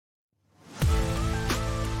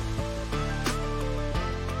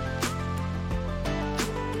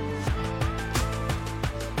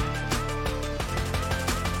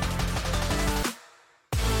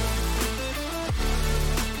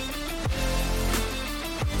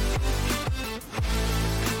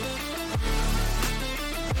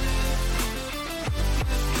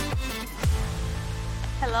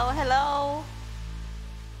Hello, hello.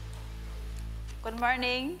 Good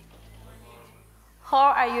morning.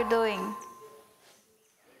 How are you doing?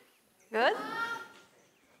 Good?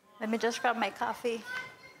 Let me just grab my coffee.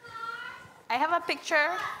 I have a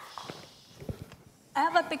picture. I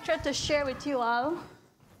have a picture to share with you all.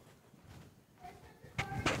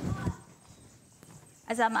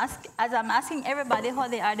 As I'm asking everybody how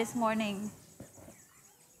they are this morning,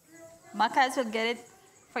 Makas will get it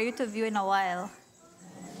for you to view in a while.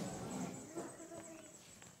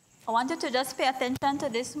 I want you to just pay attention to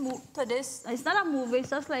this. It's not a movie.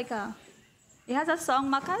 It's just like a. It has a song,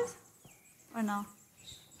 Makas, or no?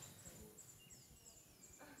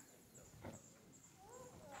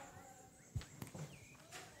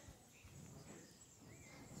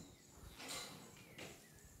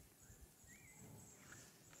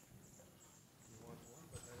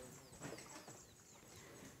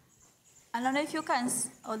 I don't know if you can.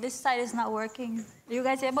 Oh, this side is not working. Are you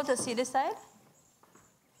guys able to see this side?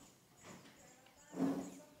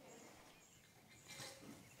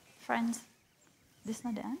 Friends, this is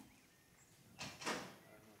not the end.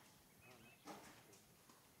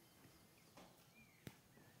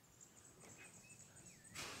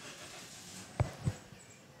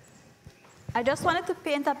 I just wanted to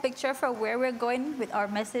paint a picture for where we're going with our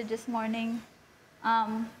message this morning.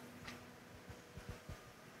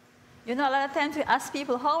 You know, a lot of times we ask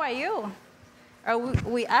people, how are you? Or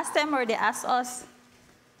we ask them or they ask us,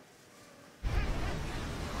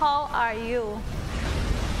 how are you?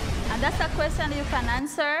 And that's a question you can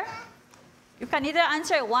answer. You can either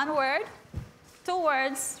answer it one word, 2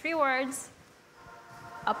 words, 3 words,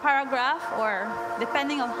 a paragraph, or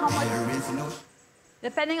depending on how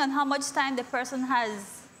much time the person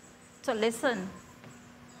has to listen.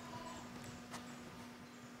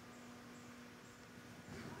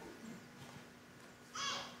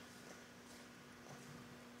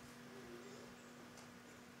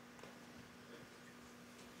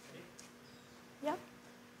 Yep.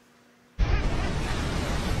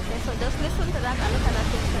 Okay, so just listen to that and look at that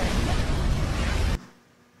picture.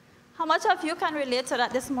 How much of you can relate to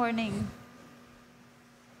that this morning?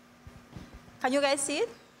 Can you guys see it?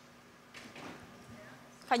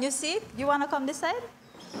 Can you see it? You want to come this side?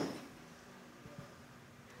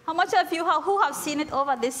 How much of you who have seen it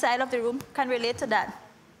over this side of the room can relate to that?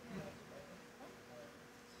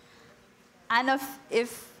 And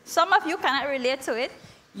if some of you cannot relate to it,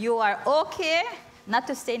 you are okay not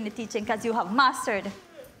to stay in the teaching because you have mastered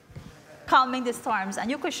calming the storms. And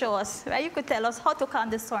you could show us, right? You could tell us how to calm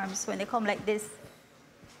the storms when they come like this.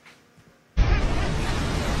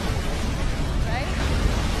 Right?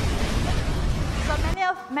 So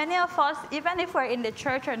many of us, even if we're in the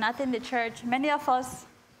church or not in the church, many of us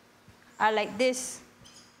are like this.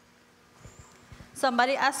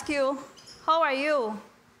 Somebody asks you, how are you?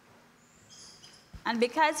 And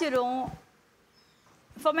because you don't,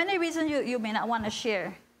 for many reasons you may not want to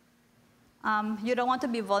share. You don't want to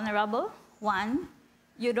be vulnerable, one.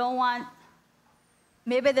 You don't want,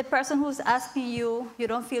 maybe the person who's asking you, you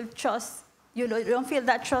don't feel trust, you don't feel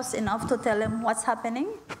that trust enough to tell them what's happening.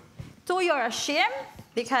 2, you're ashamed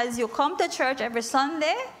because you come to church every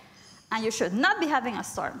Sunday and you should not be having a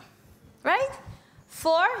storm, right?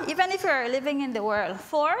 4, even if you're living in the world.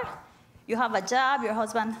 4, you have a job, your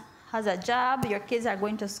husband has a job, your kids are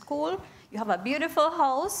going to school, you have a beautiful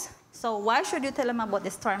house, so why should you tell them about the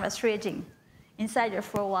storm that's raging inside your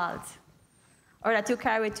 4 walls? Or that you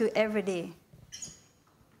carry with you every day,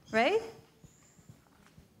 right?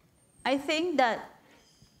 I think that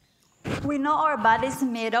we know our body is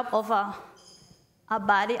made up of a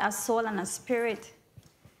body, a soul, and a spirit.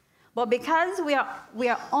 But because we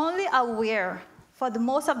are only aware for the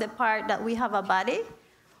most of the part that we have a body,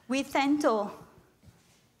 we tend to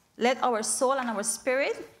let our soul and our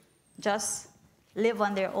spirit just live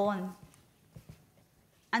on their own.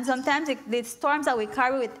 And sometimes the storms that we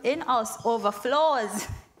carry within us overflows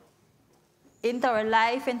into our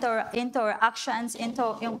life, into our actions,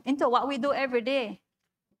 into what we do every day.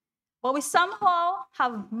 But we somehow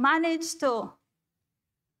have managed to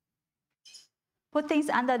put things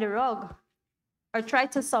under the rug or try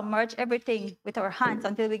to submerge everything with our hands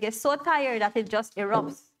until we get so tired that it just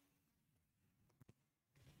erupts.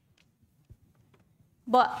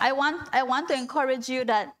 But I want to encourage you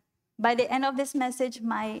that by the end of this message,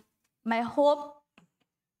 my hope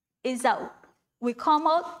is that we come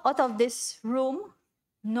out of this room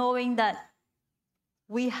knowing that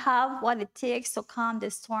we have what it takes to calm the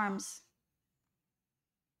storms.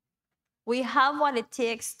 We have what it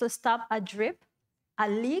takes to stop a drip, a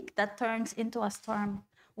leak that turns into a storm.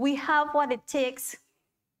 We have what it takes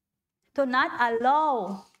to not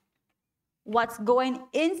allow what's going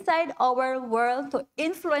inside our world, to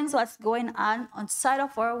influence what's going on outside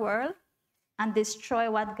of our world, and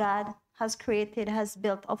destroy what God has created, has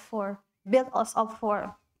built us up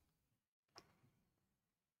for.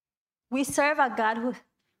 We serve a God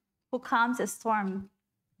who calms a storm,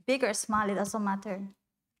 big or small, it doesn't matter.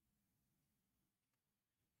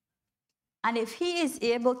 And if he is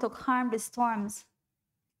able to calm the storms,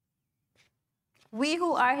 we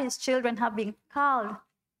who are his children have been called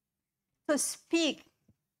to speak.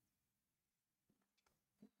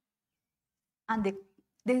 And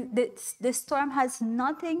the storm has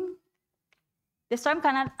nothing, the storm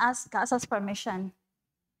cannot ask us permission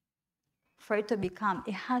for it to be calm.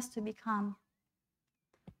 It has to be calm.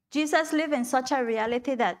 Jesus lived in such a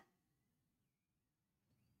reality that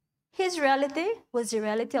his reality was the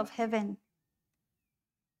reality of heaven.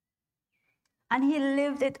 And he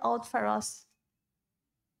lived it out for us.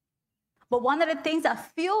 But one of the things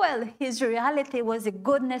that fueled his reality was the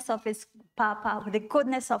goodness of his Papa, the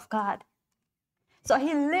goodness of God. So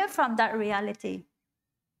he lived from that reality.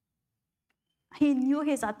 He knew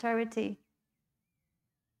his authority.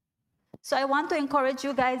 So I want to encourage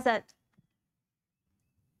you guys that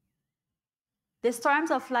the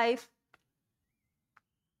storms of life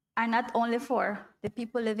are not only for the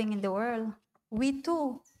people living in the world. We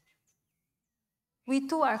too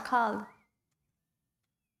are called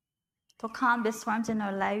to calm the storms in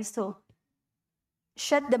our lives, to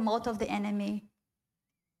shut the mouth of the enemy.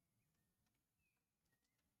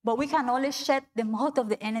 But we can only shut the mouth of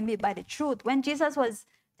the enemy by the truth. When Jesus was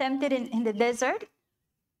tempted in the desert,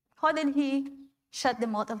 how did he shut the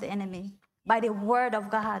mouth of the enemy? By the word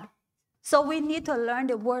of God. So we need to learn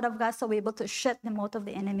the word of God so we're able to shut the mouth of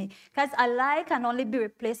the enemy. Because a lie can only be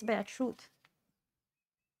replaced by a truth.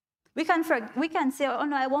 We can say, oh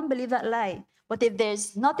no, I won't believe that lie. But if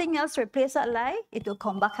there's nothing else to replace that lie, it will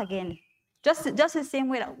come back again. Just the same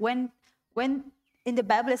way that when in the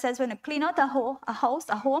Bible it says, when you clean out a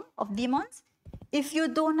home of demons, if you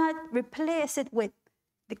do not replace it with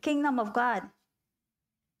the kingdom of God,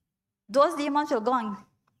 those demons will go on,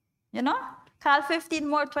 call 15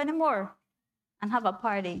 more, 20 more, and have a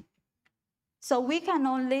party. So we can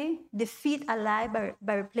only defeat a lie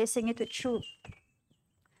by replacing it with truth.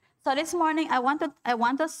 So this morning, I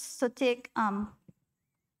want us to take a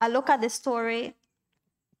look at the story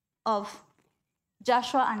of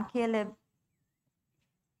Joshua and Caleb.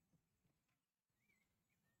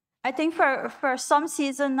 I think for some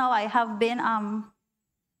season now, I have been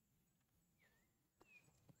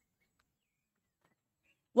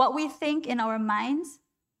what we think in our minds,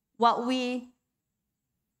 what we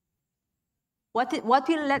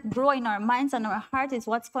let grow in our minds and our heart is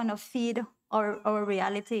what's going to feed our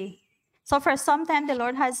reality. So for some time, the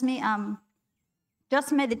Lord has me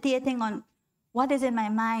just meditating on what is in my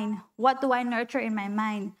mind, what do I nurture in my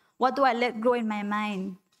mind, what do I let grow in my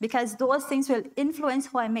mind, because those things will influence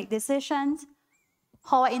how I make decisions,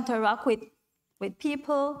 how I interact with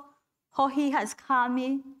people, how he has called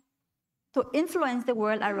me to influence the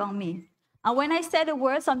world around me. And when I say the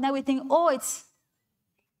world, sometimes we think, oh, it's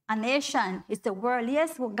a nation, it's the world.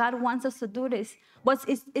 Yes, well, God wants us to do this, but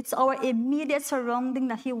it's our immediate surrounding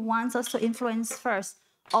that he wants us to influence first.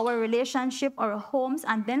 Our relationship, our homes,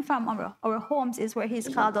 and then from our homes is where he's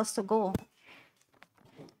called us to go.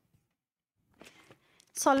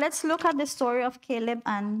 So let's look at the story of Caleb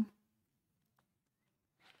and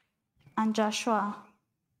Joshua.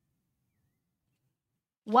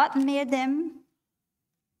 What made them,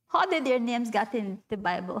 how did their names get in the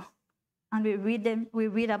Bible? And we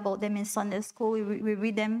read about them in Sunday school, we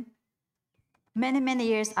read them many, many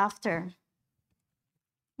years after.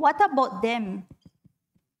 What about them,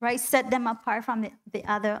 right, set them apart from the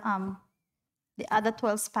other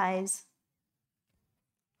 12 spies?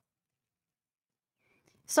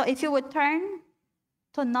 So if you would turn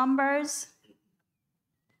to Numbers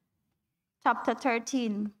chapter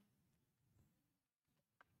 13.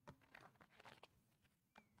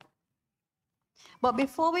 But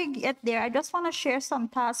before we get there, I just want to share some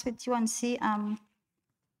thoughts with you and see.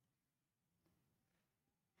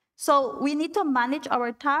 So we need to manage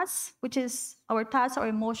our thoughts, which is our thoughts, our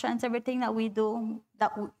emotions, everything that we do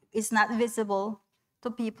that is not visible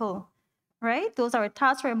to people, right? Those are our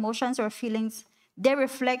thoughts, our emotions, our feelings. They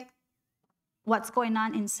reflect what's going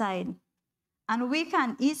on inside. And we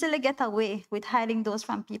can easily get away with hiding those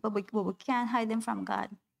from people, but we can't hide them from God.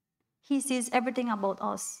 He sees everything about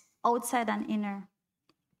us, outside and inner.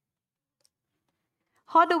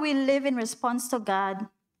 How do we live in response to God?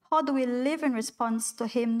 How do we live in response to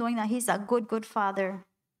him, knowing that he's a good, good father?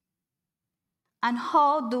 And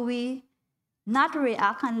how do we not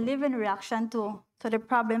react and live in reaction to to the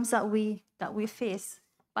problems that we face.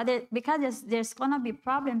 But because there's gonna be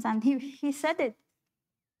problems, and he said it,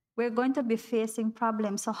 we're going to be facing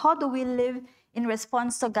problems. So how do we live in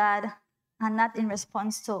response to God and not in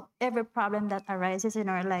response to every problem that arises in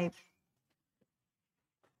our life?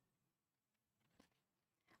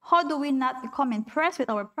 How do we not become impressed with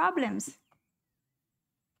our problems?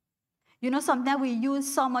 You know, sometimes we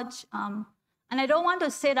use so much, and I don't want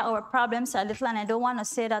to say that our problems are little, and I don't want to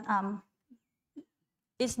say that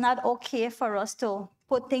it's not okay for us to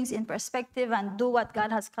put things in perspective and do what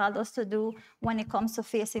God has called us to do when it comes to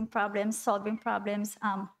facing problems, solving problems,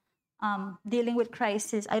 dealing with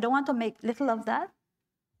crisis. I don't want to make little of that,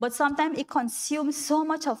 but sometimes it consumes so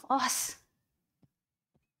much of us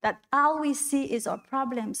that all we see is our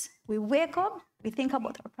problems. We wake up, we think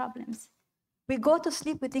about our problems. We go to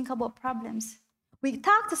sleep, we think about problems. We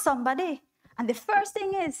talk to somebody, and the first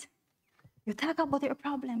thing is, you talk about your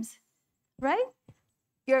problems, right?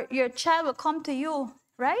 Your child will come to you,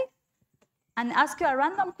 right? And ask you a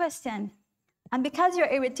random question. And because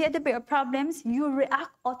you're irritated by your problems, you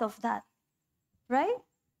react out of that, right?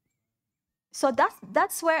 So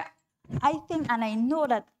that's where I think, and I know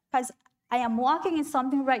that, because I am walking in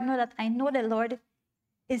something right now that I know the Lord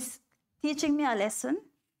is teaching me a lesson.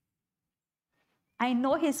 I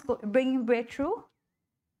know He's bringing breakthrough.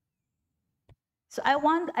 So I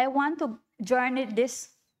want to journey this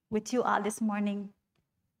with you all this morning.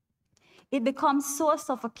 It becomes so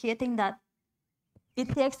suffocating that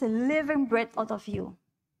it takes the living breath out of you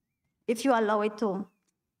if you allow it to.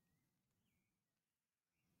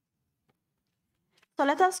 So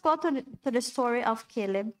let us go to the story of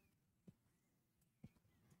Caleb.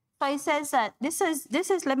 So it says that this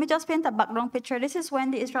is, let me just paint a background picture. This is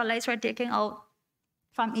when the Israelites were taken out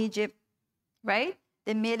from Egypt, right?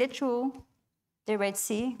 They made it through the Red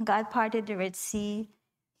Sea. God parted the Red Sea.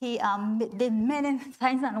 He did many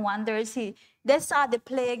signs and wonders. They saw the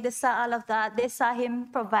plague. They saw all of that. They saw Him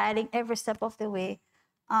providing every step of the way.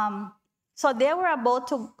 So they were about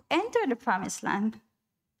to enter the promised land,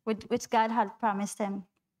 which God had promised them.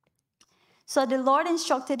 So the Lord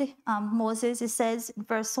instructed Moses. It says in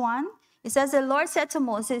verse 1, it says, the Lord said to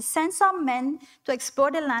Moses, send some men to explore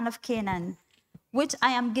the land of Canaan, which I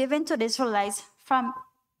am giving to the Israelites from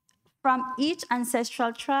each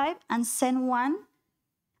ancestral tribe, and send one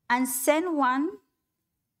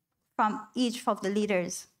from each of the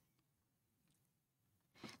leaders.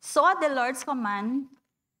 So at the Lord's command,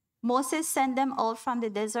 Moses sent them out from the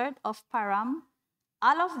desert of Param.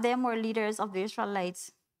 All of them were leaders of the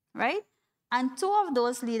Israelites, right? And two of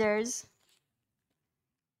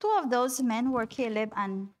those men were Caleb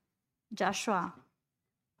and Joshua.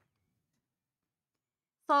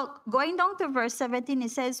 So going down to verse 17,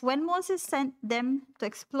 it says, when Moses sent them to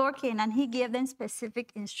explore Canaan, he gave them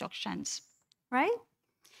specific instructions, right?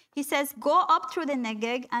 He says, go up through the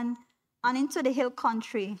Negeb and into the hill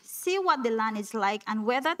country. See what the land is like and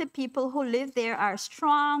whether the people who live there are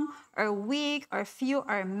strong or weak or few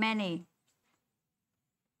or many.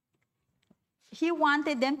 He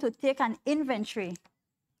wanted them to take an inventory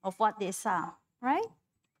of what they saw, right?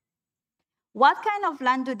 What kind of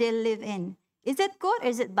land do they live in? Is it good or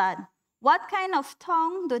is it bad? What kind of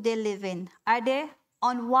town do they live in? Are they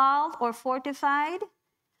unwalled or fortified?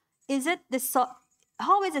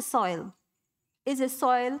 How is the soil? Is the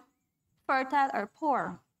soil fertile or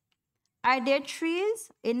poor? Are there trees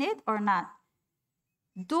in it or not?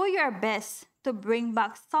 Do your best to bring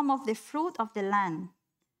back some of the fruit of the land.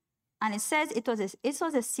 And it says it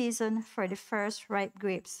was a season for the first ripe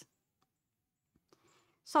grapes.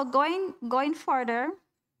 So going further,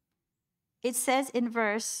 it says in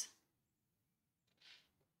verse,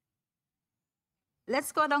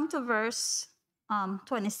 let's go down to verse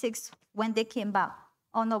 26, when they came back.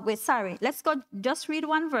 Oh no, wait, sorry. Let's go, just read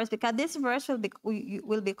one verse, because this verse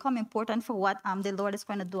will become important for what the Lord is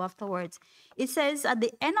going to do afterwards. It says, at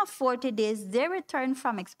the end of 40 days, they returned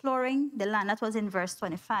from exploring the land. That was in verse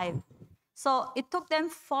 25. So it took them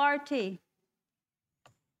 40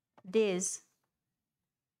 days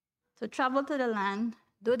to travel to the land,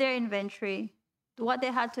 do their inventory, do what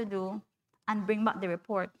they had to do, and bring back the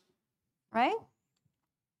report, right?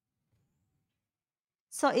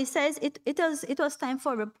 So it says it was time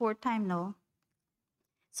for report time now.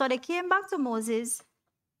 So they came back to Moses,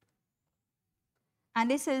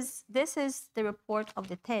 and this is the report of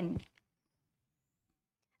the 10.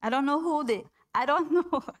 I don't know. The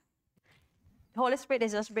Holy Spirit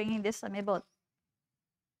is just bringing this to me, but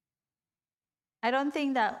I don't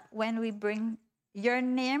think that when we bring, your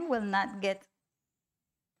name will not get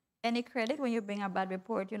any credit when you bring a bad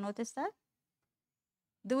report. You notice that?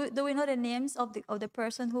 Do we know the names of the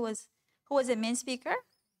person who Who was the main speaker?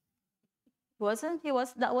 Wasn't he?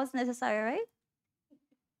 That was necessary, right?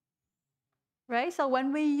 Right? So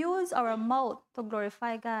when we use our mouth to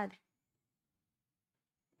glorify God,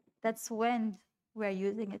 that's when we're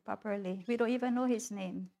using it properly. We don't even know his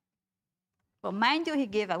name. But mind you,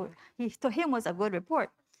 to him was a good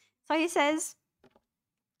report. So he says,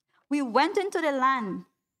 we went into the land.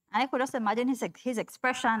 And I could just imagine his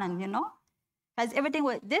expression and,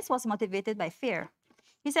 because this was motivated by fear.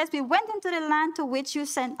 He says, we went into the land to which you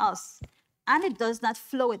sent us, and it does not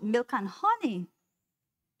flow with milk and honey.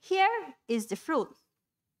 Here is the fruit.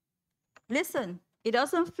 Listen, it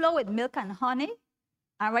doesn't flow with milk and honey.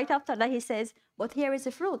 And right after that, he says, but here is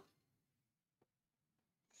the fruit.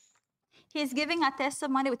 He's giving a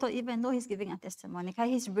testimony without even know he's giving a testimony, because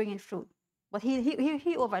he's bringing fruit. But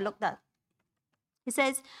he overlooked that. He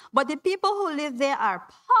says, but the people who live there are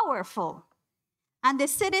powerful, and the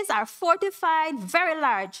cities are fortified, very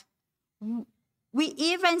large. We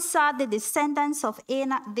even saw the descendants of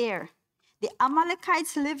Anak there. The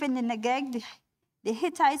Amalekites live in the Negeb, the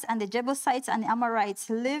Hittites and the Jebusites and the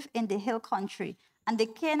Amorites live in the hill country, and the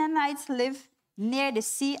Canaanites live near the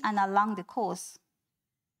sea and along the coast,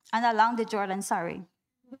 and along the Jordan, sorry.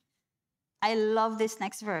 I love this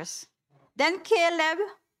next verse. Then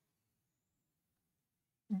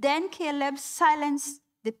Caleb silenced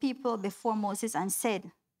the people before Moses and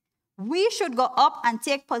said, we should go up and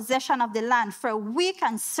take possession of the land, for we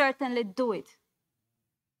can certainly do it.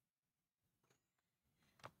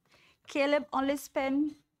 Caleb only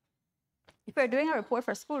spent, if we're doing a report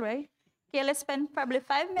for school, right? Caleb spent probably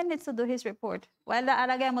 5 minutes to do his report, while the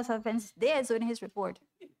other guy must have spent days doing his report,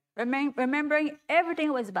 remembering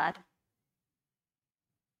everything was bad.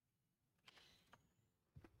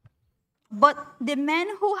 But the men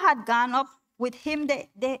who had gone up with him,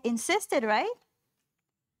 they insisted, right?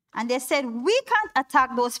 And they said, we can't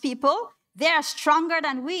attack those people. They are stronger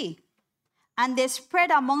than we. And they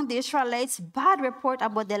spread among the Israelites bad report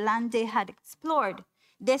about the land they had explored.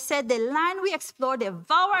 They said, the land we explored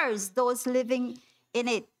devours those living in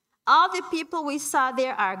it. All the people we saw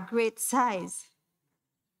there are great size.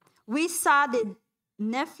 We saw the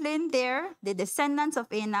Nephilim there, the descendants of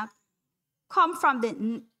Anak, come from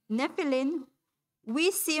the Nephilim.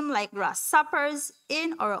 We seem like grasshoppers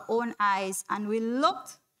in our own eyes, and we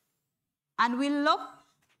looked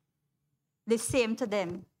the same to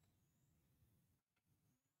them.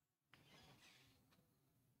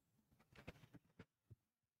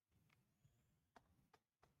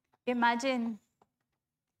 Imagine.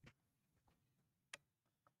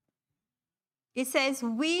 It says,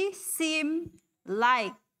 we seem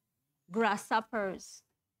like grasshoppers.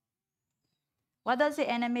 What does the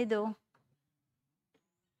enemy do?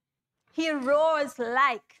 He roars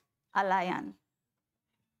like a lion.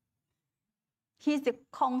 He's the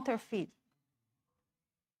counterfeit.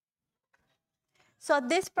 So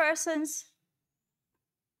this person's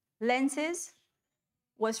lenses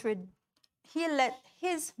he let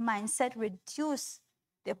his mindset reduce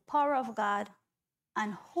the power of God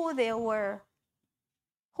and who they were.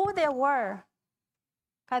 Who they were,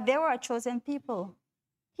 because they were a chosen people.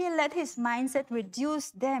 He let his mindset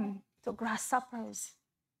reduce them to grasshoppers.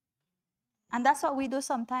 And that's what we do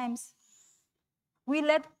sometimes. We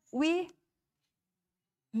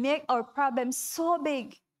make our problems so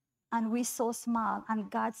big, and we so small, and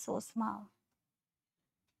God so small.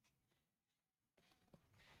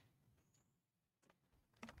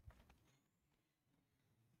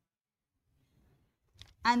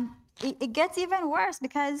 And it gets even worse,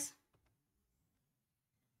 because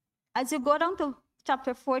as you go down to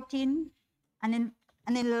chapter 14, and in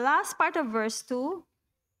the last part of verse 2,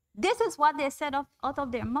 this is what they said out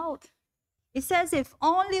of their mouth. It says, if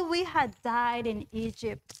only we had died in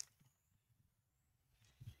Egypt.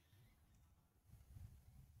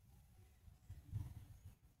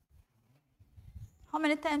 How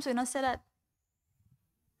many times we not say that?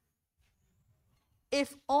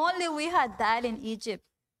 If only we had died in Egypt.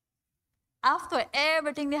 After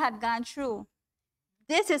everything they had gone through,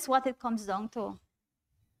 this is what it comes down to.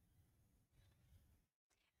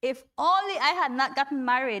 If only I had not gotten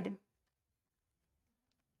married.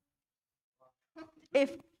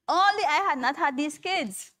 If only I had not had these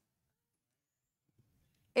kids.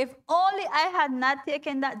 If only I had not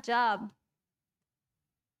taken that job.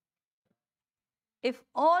 If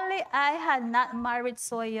only I had not married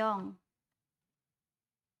so young.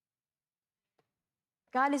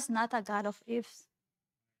 God is not a God of ifs.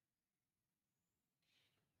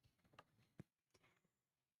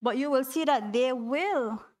 But you will see that they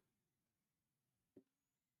will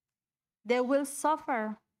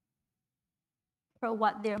suffer for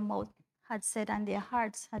what their mouth had said and their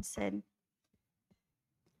hearts had said.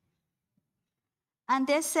 And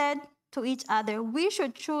they said to each other, we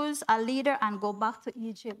should choose a leader and go back to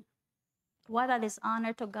Egypt. What a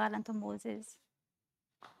dishonor to God and to Moses.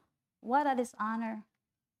 What a dishonor.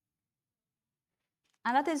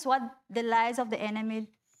 And that is what the lies of the enemy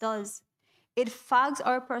does. It fogs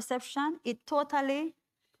our perception. It totally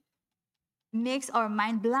makes our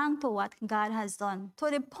mind blank to what God has done, to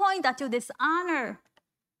the point that you dishonor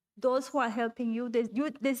those who are helping you.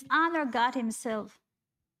 You dishonor God himself.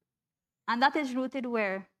 And that is rooted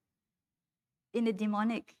where? In the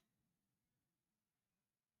demonic.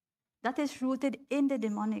 That is rooted in the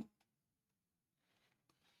demonic.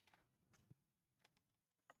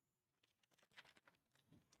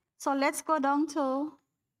 So let's go down to,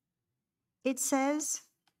 it says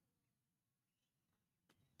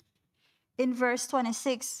in verse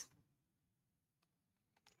 26,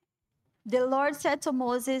 the Lord said to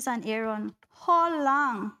Moses and Aaron, how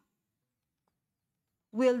long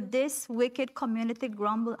will this wicked community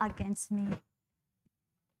grumble against me?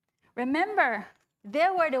 Remember, they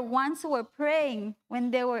were the ones who were praying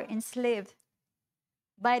when they were enslaved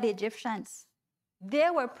by the Egyptians. They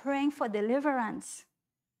were praying for deliverance.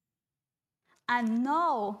 And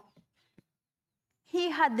now,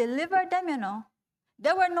 he had delivered them, you know.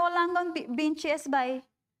 They were no longer being chased by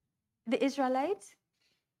the Israelites.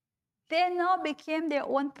 They now became their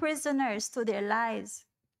own prisoners to their lies.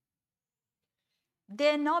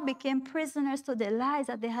 They now became prisoners to the lies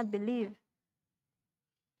that they had believed.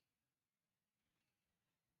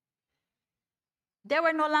 They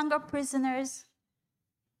were no longer prisoners,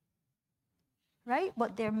 right?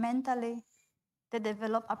 But they're mentally, they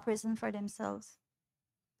develop a prison for themselves.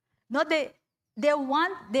 No, they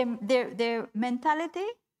want, their mentality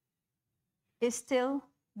is still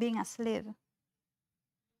being a slave.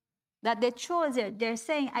 That they chose it. They're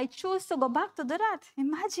saying, I choose to go back to do that.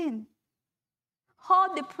 Imagine.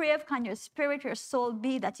 How depraved can your spirit, your soul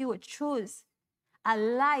be that you would choose a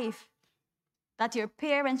life that your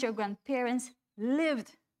parents, your grandparents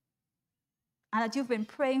lived and that you've been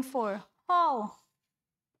praying for? How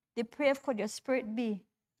depraved could your spirit be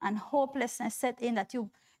and hopelessness set in that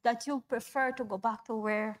you prefer to go back to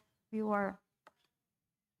where you were?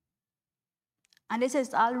 And this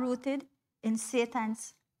is all rooted in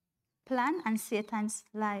Satan's plan and Satan's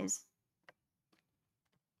lies.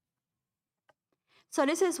 So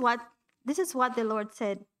this is what the Lord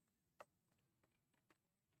said.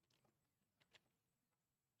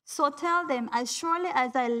 So tell them, as surely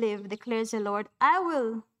as I live, declares the Lord, I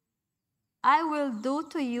will do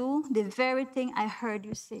to you the very thing I heard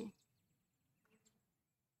you say.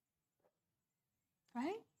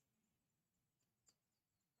 Right?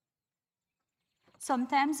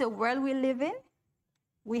 Sometimes the world we live in,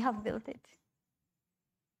 we have built it.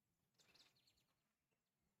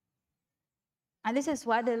 And this is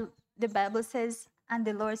why the Bible says, and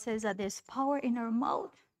the Lord says that there's power in our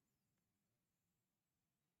mouth.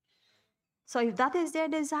 So if that is their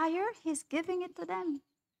desire, he's giving it to them.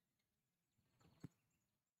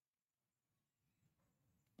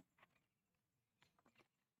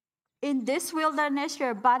 In this wilderness,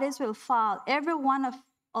 your bodies will fall, every one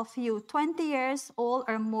of you, 20 years old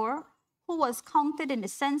or more, who was counted in the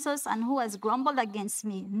census and who has grumbled against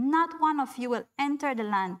me. Not one of you will enter the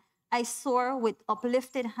land I swore with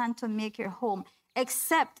uplifted hand to make your home,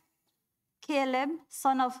 except Caleb,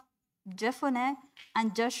 son of Jephunneh,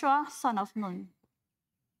 and Joshua, son of Nun.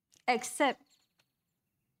 Except.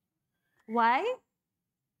 Why?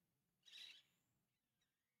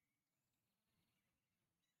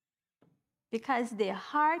 Because their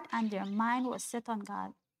heart and their mind was set on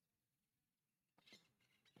God.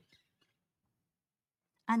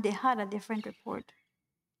 And they had a different report.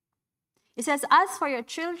 It says, as for your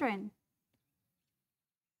children,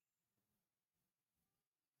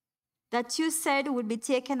 that you said would be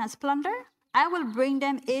taken as plunder, I will bring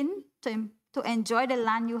them in to enjoy the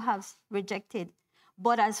land you have rejected.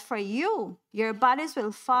 But as for you, your bodies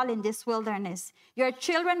will fall in this wilderness. Your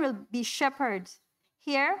children will be shepherds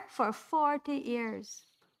here for 40 years.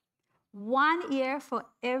 1 year for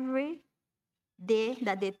every day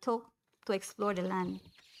that they took to explore the land.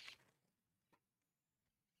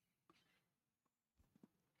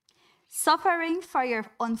 Suffering for your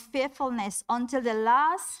unfaithfulness until the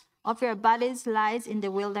last of your bodies lies in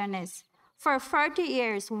the wilderness. For 40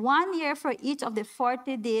 years, 1 year for each of the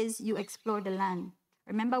 40 days you explore the land.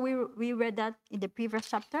 Remember we read that in the previous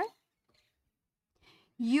chapter?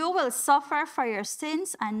 You will suffer for your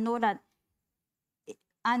sins and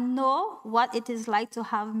know what it is like to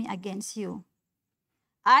have me against you.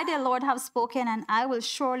 I, the Lord, have spoken, and I will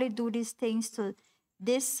surely do these things to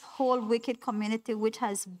this whole wicked community which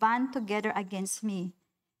has band together against me.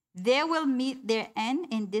 They will meet their end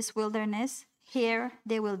in this wilderness. Here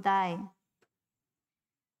they will die.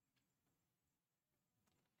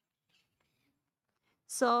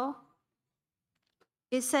 So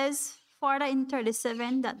it says further in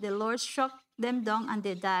 37 that the Lord struck them down and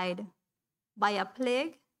they died by a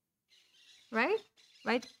plague. Right?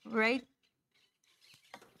 Right?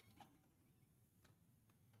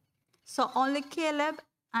 So only Caleb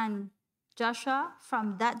and Joshua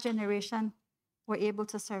from that generation were able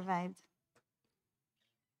to survive.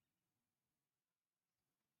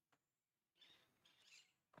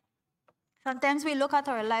 Sometimes we look at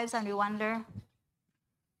our lives and we wonder,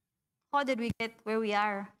 how did we get where we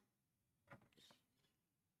are?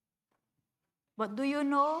 But do you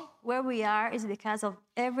know where we are is because of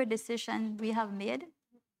every decision we have made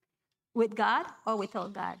with God or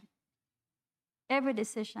without God? Every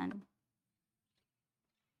decision.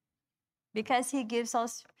 Because He gives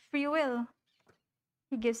us free will.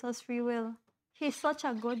 He gives us free will. He's such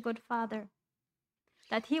a good, good Father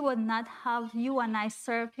that He would not have you and I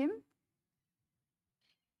serve Him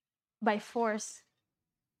by force.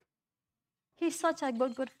 He's such a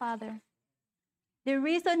good, good Father. The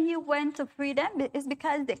reason He went to free them is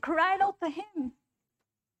because they cried out to Him.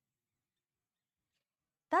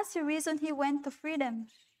 That's the reason He went to free them.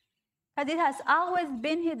 Because it has always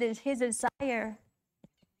been His desire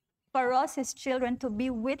for us, His children, to be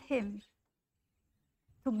with Him.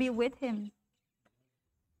 To be with Him.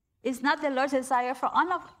 It's not the Lord's desire for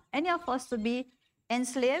any of us to be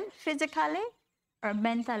enslaved physically or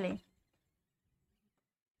mentally.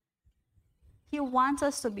 He wants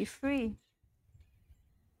us to be free.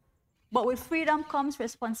 But with freedom comes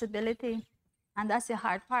responsibility. And that's the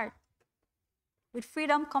hard part. With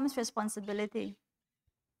freedom comes responsibility.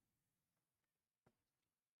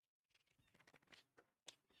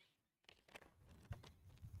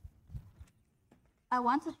 I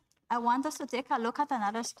want us to take a look at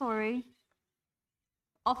another story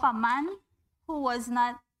of a man who was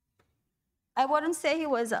not, I wouldn't say he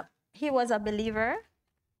was a believer.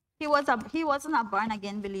 He wasn't a born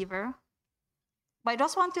again believer. But I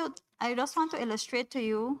just want to illustrate to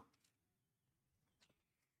you.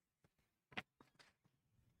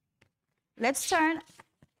 Let's turn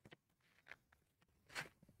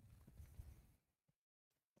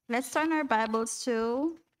our Bibles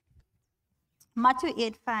to Matthew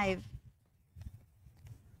 8:5.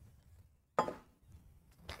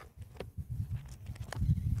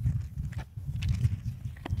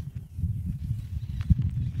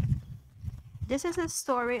 This is a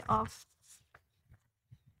story of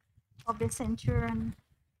the centurion.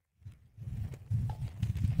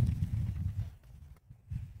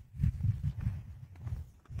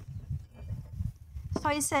 So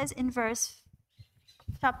it says in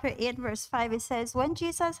chapter 8, verse 5, it says, when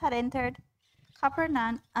Jesus had entered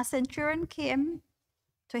Capernaum, a centurion came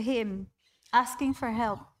to him, asking for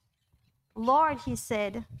help. Lord, he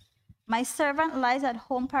said, my servant lies at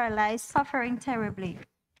home paralyzed, suffering terribly.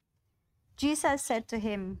 Jesus said to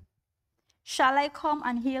him, shall I come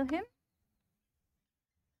and heal him?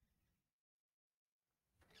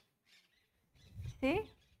 See?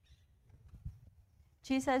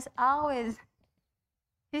 Jesus always,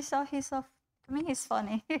 I mean, he's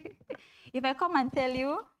funny. If I come and tell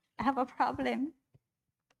you, I have a problem.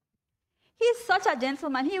 He's such a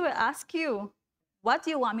gentleman. He will ask you, what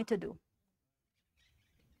do you want me to do?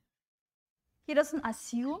 He doesn't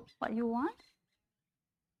assume what you want.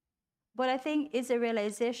 But I think it's a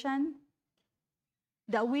realization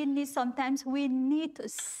that sometimes we need to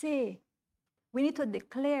say, we need to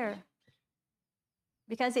declare.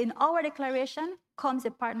 Because in our declaration comes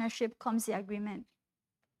the partnership, comes the agreement.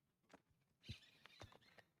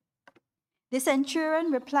 The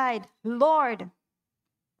centurion replied, Lord,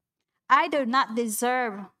 I do not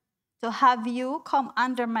deserve to have you come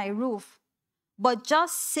under my roof, but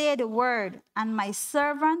just say the word, and my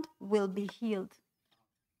servant will be healed.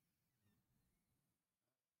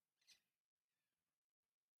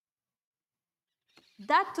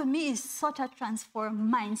 That to me is such a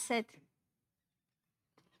transformed mindset.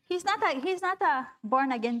 He's not a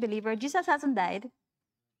born-again believer. Jesus hasn't died.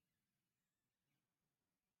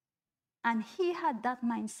 And he had that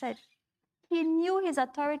mindset. He knew his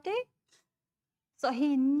authority, so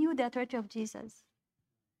he knew the authority of Jesus.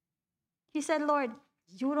 He said, Lord,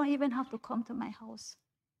 you don't even have to come to my house,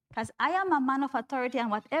 because I am a man of authority,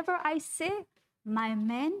 and whatever I say, my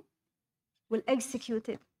men will execute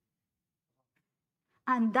it.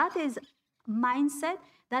 And that is mindset,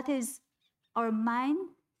 that is our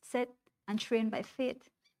mindset and trained by faith.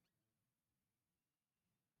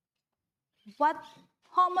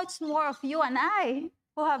 How much more of you and I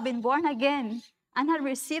who have been born again, and had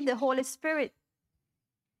received the Holy Spirit.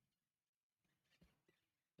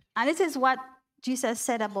 And this is what Jesus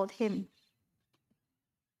said about him.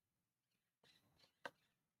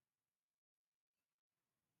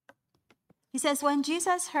 He says, when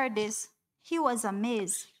Jesus heard this, he was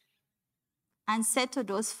amazed and said to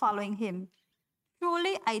those following him,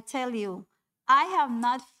 truly I tell you, I have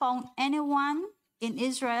not found anyone in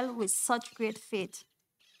Israel with such great faith.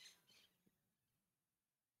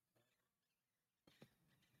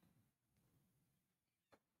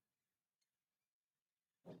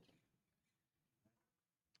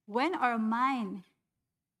 When our mind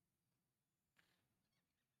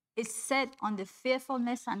is set on the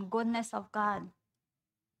faithfulness and goodness of God,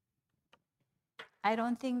 I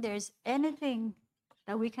don't think there's anything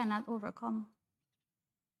that we cannot overcome.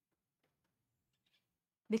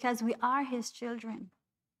 Because we are his children.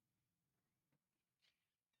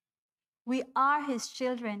 We are his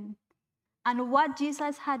children. And what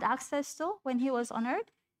Jesus had access to when he was on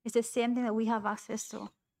earth is the same thing that we have access to.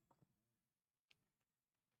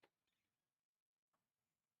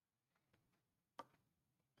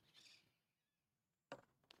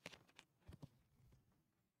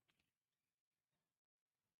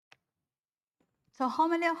 So how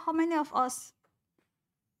many of us,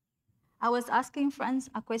 I was asking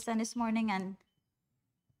friends a question this morning, and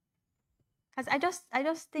because I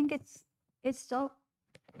just think it's so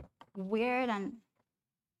weird. And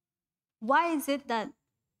why is it that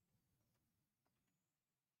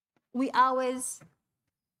we always,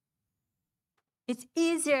 it's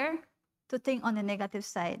easier to think on the negative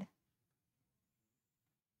side?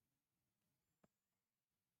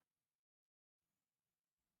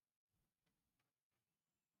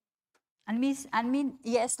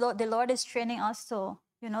 Yes, Lord, the Lord is training us to,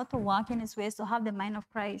 to walk in his ways, to have the mind of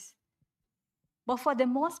Christ. But for the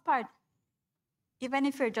most part, even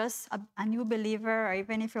if you're just a new believer, or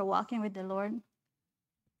even if you're walking with the Lord,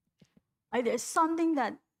 there's something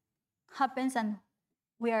that happens and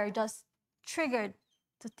we are just triggered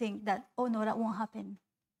to think that, oh no, that won't happen,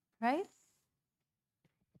 right?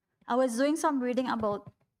 I was doing some reading about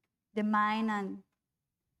the mind and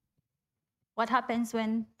what happens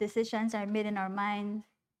when decisions are made in our mind,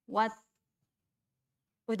 what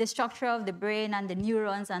with the structure of the brain and the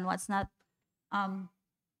neurons and what's not.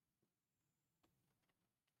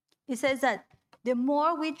 He says that the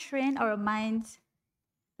more we train our minds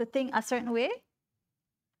to think a certain way,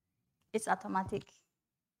 it's automatic.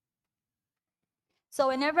 So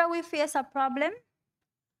whenever we face a problem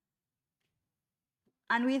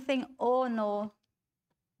and we think, oh no,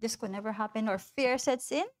 this could never happen, or fear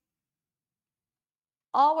sets in,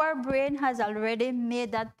 our brain has already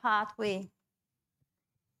made that pathway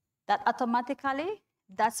that automatically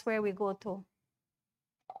that's where we go to.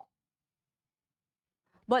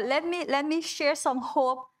 But let me share some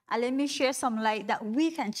hope and let me share some light that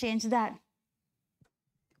we can change that.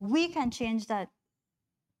 We can change that.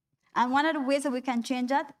 And one of the ways that we can change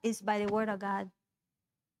that is by the word of God.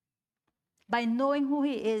 By knowing who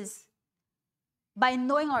he is. By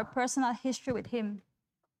knowing our personal history with him.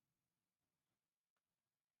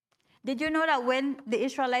 Did you know that when the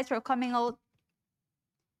Israelites were coming out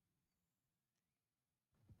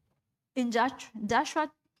in Joshua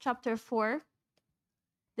chapter 4,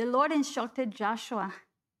 the Lord instructed Joshua.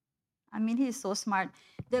 He's so smart.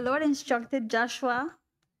 The Lord instructed Joshua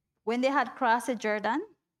when they had crossed the Jordan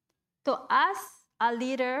to ask a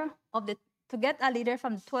leader to get a leader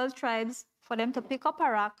from the 12 tribes for them to pick up a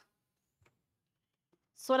rock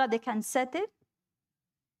so that they can set it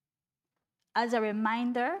as a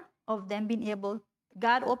reminder of them being able,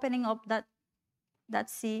 God opening up that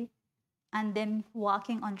sea and them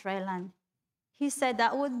walking on dry land. He said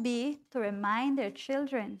that would be to remind their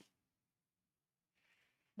children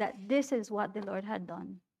that this is what the Lord had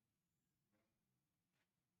done.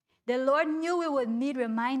 The Lord knew we would need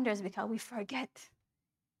reminders because we forget.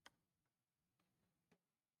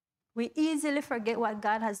 We easily forget what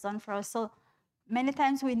God has done for us. So many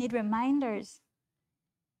times we need reminders.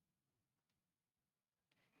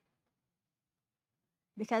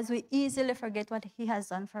 Because we easily forget what he has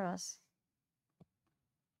done for us.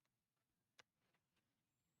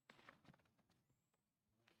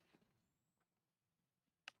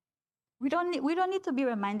 We don't need to be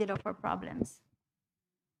reminded of our problems.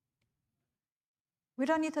 We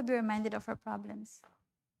don't need to be reminded of our problems.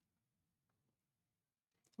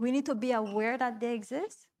 We need to be aware that they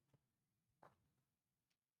exist.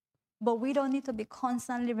 But we don't need to be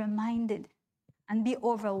constantly reminded and be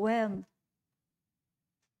overwhelmed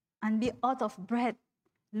and be out of breath,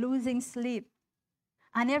 losing sleep.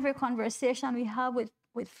 And every conversation we have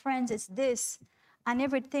with friends is this. And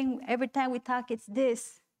every time we talk, it's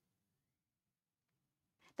this.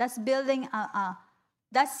 That's building,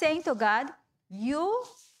 that's saying to God, you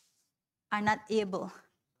are not able.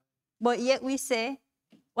 But yet we say,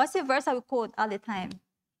 what's the verse I would quote all the time?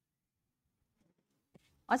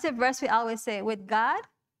 What's the verse we always say? With God,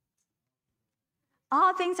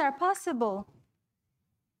 all things are possible.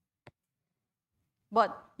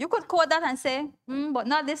 But you could quote that and say, but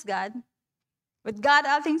not this God. With God,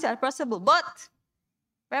 all things are possible. But,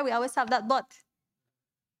 right? We always have that but.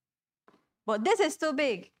 But this is too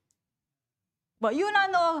big. But you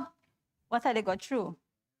don't know what they got through,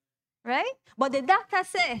 right? But the doctor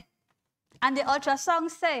say, and the ultrasound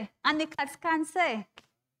say, and the CAT scan say.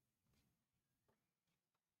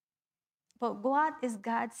 But what is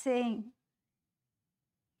God saying?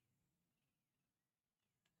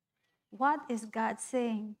 What is God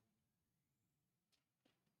saying?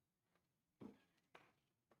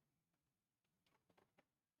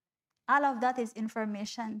 All of that is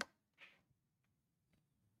information.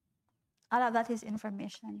 All of that is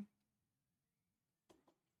information.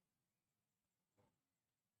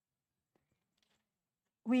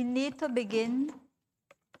 We need to begin.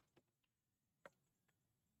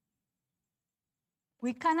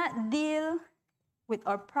 We cannot deal with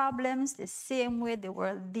our problems the same way the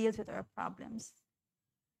world deals with our problems.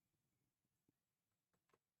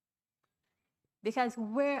 Because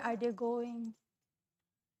where are they going?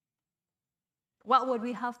 What would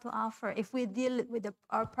we have to offer if we deal with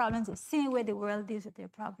our problems the same way the world deals with their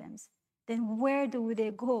problems? Then where do they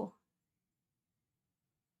go?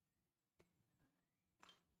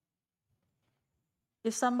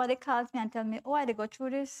 If somebody calls me and tells me, oh, I did go through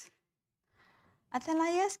this, I tell her,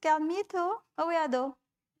 yes, girl, me too. Oh, where though?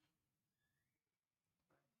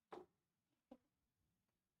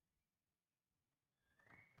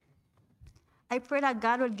 I pray that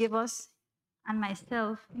God will give us, and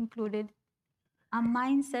myself included, a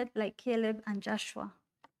mindset like Caleb and Joshua.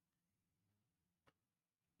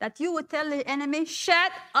 That you would tell the enemy,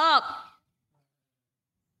 shut up.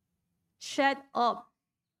 Shut up.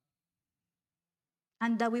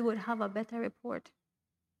 And that we would have a better report.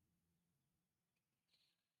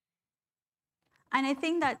 And I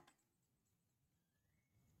think that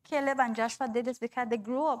Caleb and Joshua did this because they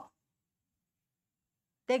grew up.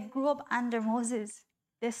 They grew up under Moses.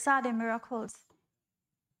 They saw the miracles.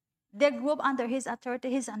 They grew up under his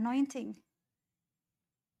authority, his anointing.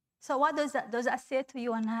 So what does that say to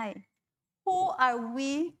you and I? Who are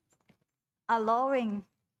we allowing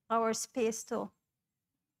our space to?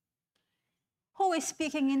 Who is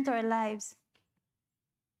speaking into our lives?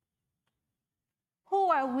 Who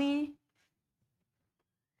are we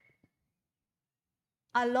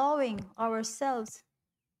allowing ourselves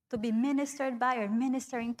to be ministered by or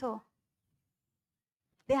ministering to?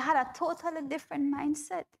 They had a totally different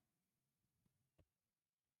mindset.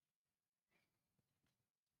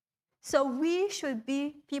 So we should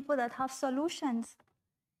be people that have solutions,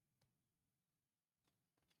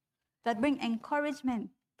 that bring encouragement,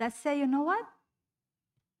 that say, you know what?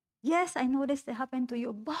 Yes, I know this happened to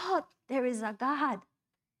you, but there is a God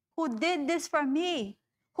who did this for me,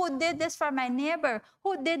 who did this for my neighbor,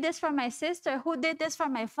 who did this for my sister, who did this for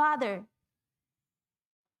my father.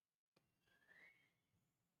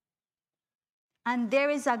 And there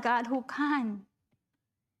is a God who can.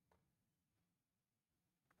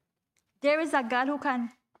 There is a God who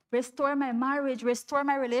can restore my marriage, restore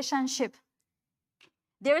my relationship.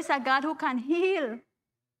 There is a God who can heal,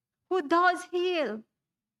 who does heal.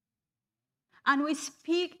 And we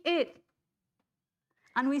speak it.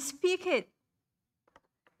 And we speak it.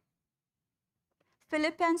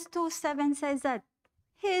 Philippians 2:7 says that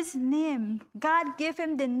his name, God gave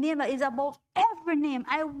him the name that is above every name.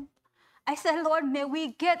 I said, Lord, may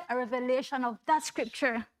we get a revelation of that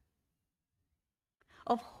scripture,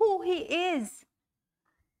 of who he is.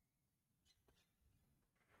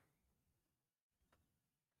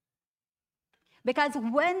 Because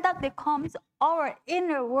when that becomes our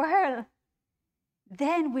inner world,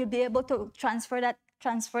 then we'll be able to transfer that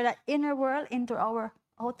inner world into our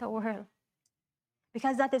outer world.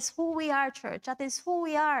 Because that is who we are, church. That is who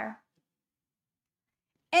we are.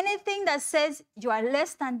 Anything that says you are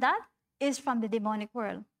less than that is from the demonic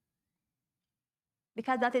world.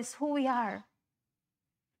 Because that is who we are.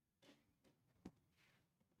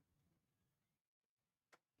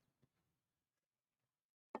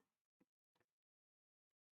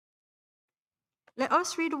 Let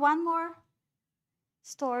us read one more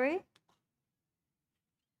story.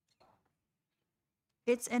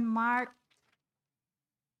 It's in Mark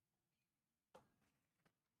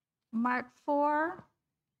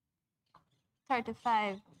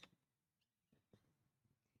 4:35.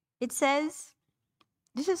 It says,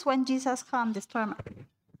 this is when Jesus calmed the storm.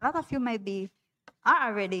 A lot of you are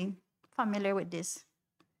already familiar with this.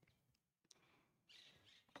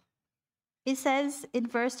 It says in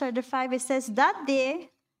verse 35, it says, that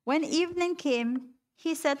day, when evening came,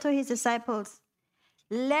 he said to his disciples,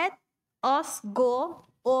 let us go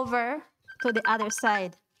over to the other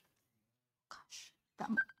side. Gosh,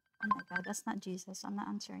 oh my God, that's not Jesus. I'm not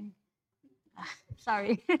answering.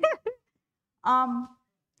 Sorry.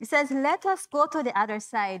 It says, let us go to the other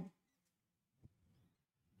side.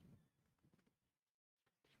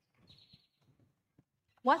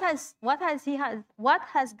 What has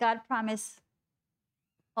God promised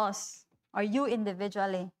us or you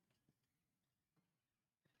individually?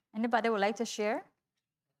 Anybody would like to share?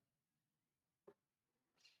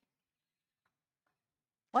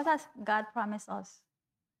 What has God promised us?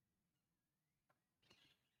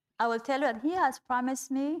 I will tell you that he has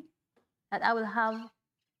promised me that I will have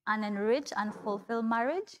an enriched and fulfilled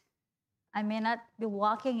marriage. I may not be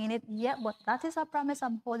walking in it yet, but that is a promise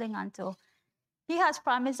I'm holding on to. He has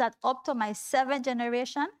promised that up to my 7th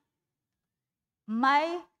generation,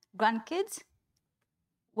 my grandkids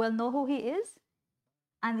will know who he is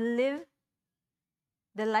and live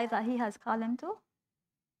the life that he has called them to.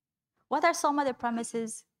 What are some of the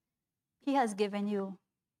promises he has given you?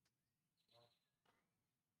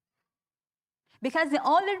 Because the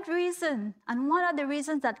only reason, and one of the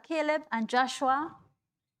reasons that Caleb and Joshua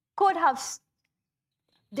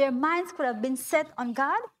their minds could have been set on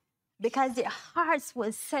God, because their hearts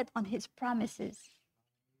were set on his promises.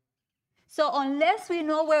 So unless we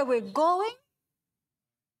know where we're going,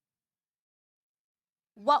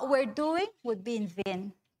 what we're doing would be in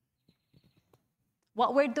vain.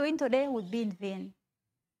 What we're doing today would be in vain.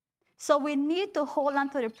 So we need to hold on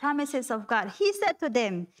to the promises of God. He said to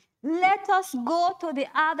them, let us go to the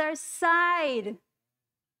other side.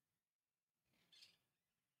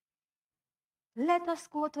 Let us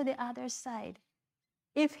go to the other side.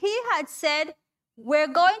 If he had said, we're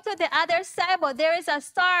going to the other side, but there is a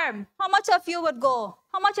storm, how much of you would go?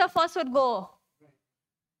 How much of us would go?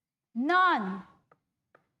 None.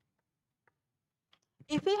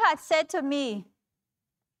 If he had said to me,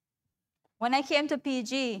 when I came to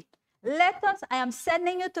PG, I am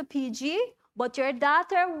sending you to PG, but your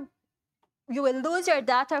daughter, you will lose your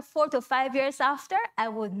daughter 4 to 5 years after, I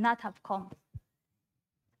would not have come.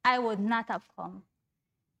 I would not have come.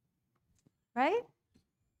 Right?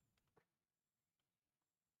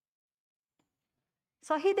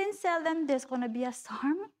 So he didn't tell them there's going to be a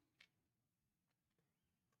storm.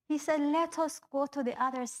 He said, let us go to the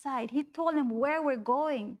other side. He told them where we're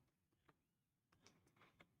going.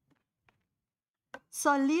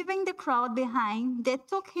 So leaving the crowd behind, they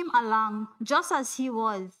took him along just as he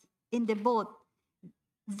was in the boat.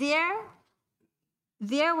 There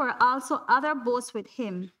were also other boats with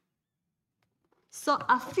him. So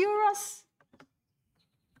a furious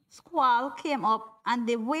squall came up, and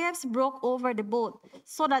the waves broke over the boat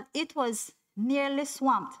so that it was nearly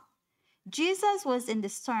swamped. Jesus was in the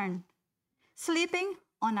stern, sleeping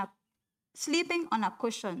on a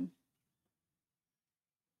cushion.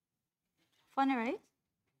 Funny, right?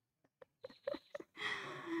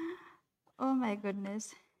 Oh my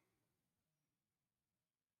goodness.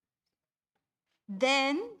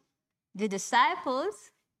 Then the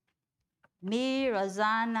disciples, me,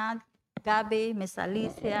 Rosanna, Gabby, Miss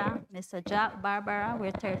Alicia, Mr. Jack, Barbara,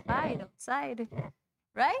 we're terrified outside,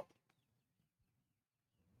 right?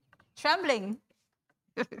 Trembling.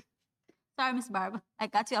 Sorry, Miss Barb. I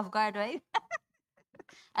got you off guard, right?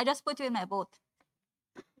 I just put you in my boat.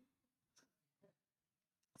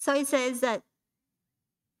 So it says that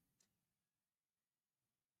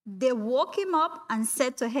they woke him up and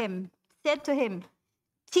said to him,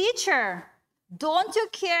 Teacher, don't you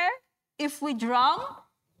care if we drown?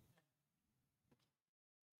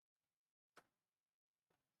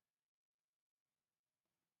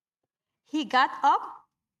 He got up,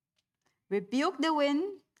 rebuked the wind,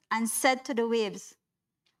 and said to the waves,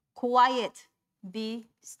 Quiet, be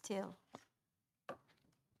still.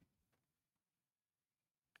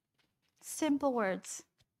 Simple words.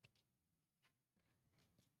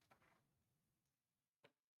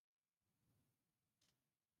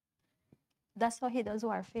 That's how he does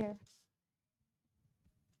warfare.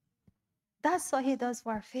 That's how he does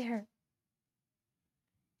warfare.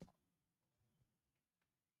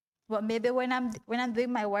 But maybe when I'm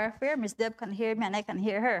doing my warfare, Miss Deb can hear me and I can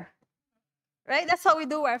hear her. Right? That's how we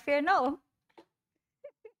do warfare now.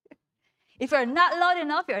 If you're not loud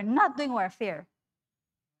enough, you're not doing warfare.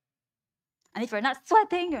 And if you're not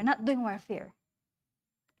sweating, you're not doing warfare.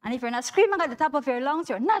 And if you're not screaming at the top of your lungs,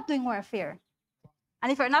 you're not doing warfare.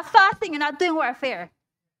 And if you're not fasting, you're not doing warfare.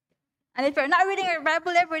 And if you're not reading your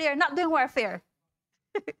Bible every day, you're not doing warfare.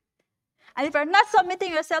 And if you're not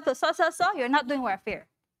submitting yourself to so, you're not doing warfare.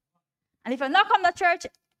 And if you're not coming to church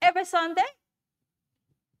every Sunday,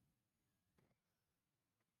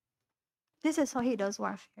 this is how he does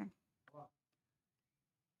warfare.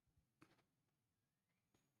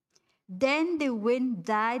 Then the wind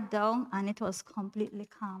died down and it was completely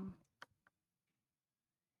calm.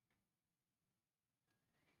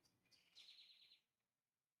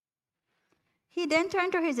 He then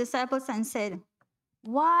turned to his disciples and said,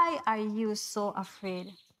 "Why are you so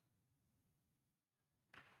afraid?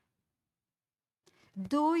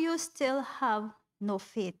 Do you still have no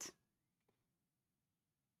faith?"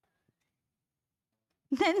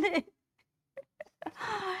 Then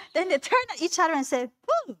they turned at each other and said,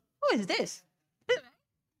 who is this?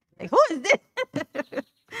 Like, who is this?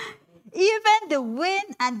 Even the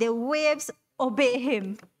wind and the waves obey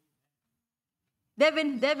him. They've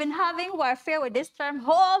been having warfare with this storm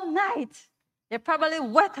all night. They're probably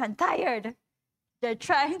wet and tired. They're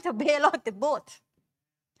trying to bail out the boat.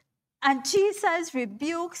 And Jesus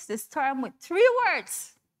rebukes the storm with 3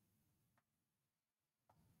 words.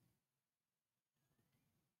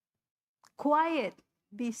 Quiet,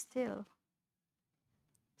 be still.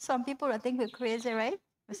 Some people will think we're crazy, right?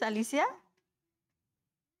 Miss Alicia?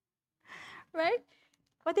 Right?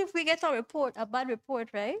 What if we get a bad report,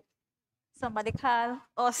 right? Somebody call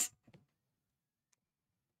us.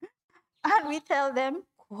 And we tell them,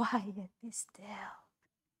 quiet, be still.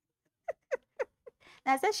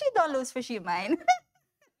 And I said, she don't lose fishy mind.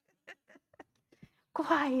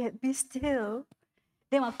 Quiet, be still.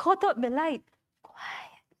 They will cut up the light.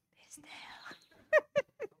 Quiet, be still.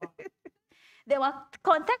 They will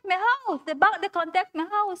contact my house. The bank, they contact my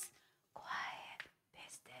house. Quiet, be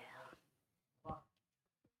still.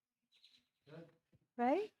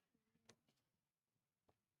 Right?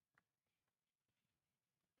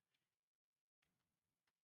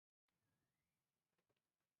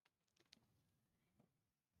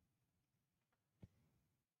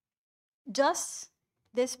 Just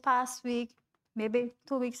this past week, maybe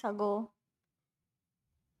 2 weeks ago,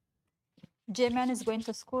 Jamian is going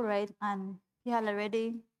to school, right? And he had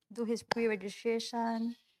already do his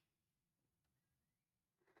pre-registration.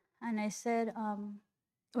 And I said,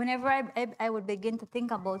 whenever I would begin to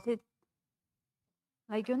think about it,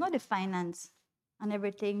 like, the finance and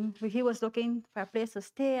everything. He was looking for a place to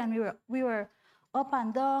stay, and we were up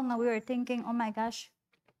and down, and we were thinking, oh my gosh,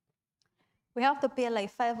 we have to pay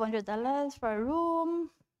like $500 for a room.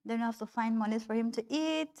 Then we have to find money for him to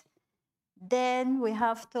eat. Then we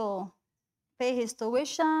have to pay his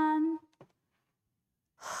tuition.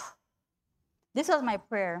 This was my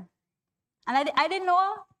prayer. And I didn't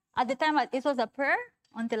know at the time it was a prayer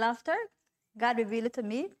until after God revealed it to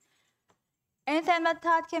me. Anytime that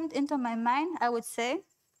thought came into my mind, I would say,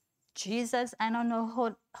 Jesus, I don't know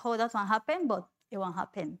how that will happen, but it won't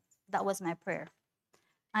happen. That was my prayer.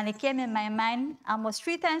 And it came in my mind almost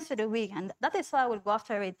 3 times for the week, and that is why I would go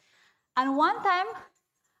after it. And one time,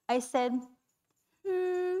 I said,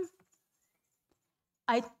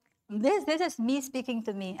 this is me speaking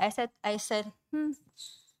to me. I said,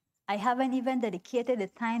 I haven't even dedicated the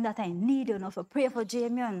time that I need, for prayer for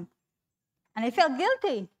Jamian. And I felt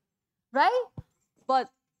guilty, right? But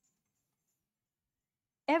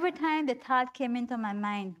every time the thought came into my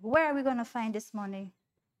mind, where are we going to find this money?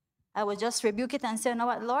 I would just rebuke it and say, you know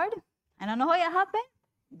what, Lord? I don't know how it happened,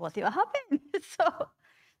 but it will happen.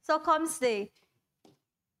 so comes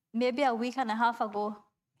maybe a week and a half ago,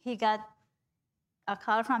 he got a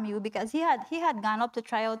call from UB because he had gone up to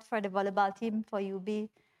try out for the volleyball team for UB,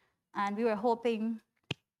 and we were hoping,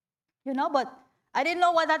 but I didn't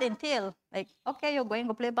know what that entailed. Like, okay, you're going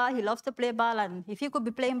to play ball. He loves to play ball, and if he could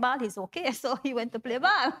be playing ball, he's okay. So he went to play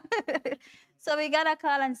ball. So we got a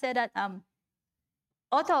call and said that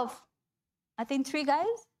out of, I think, 3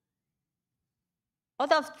 guys,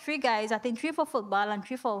 I think 3 for football and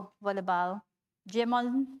 3 for volleyball,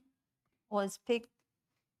 Jamon was picked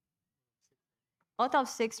out of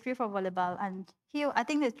 6, 3 for volleyball, and I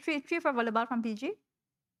think the 3 for volleyball from PG,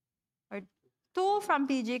 or 2 from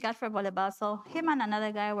PG got for volleyball. So him and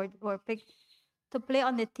another guy were picked to play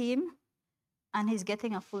on the team, and he's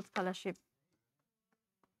getting a full scholarship.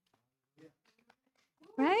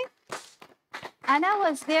 Right? And I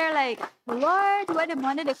was there like, Lord, where the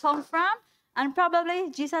money they come from? And probably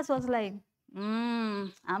Jesus was like,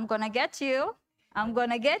 I'm going to get you. I'm going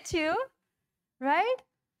to get you. Right?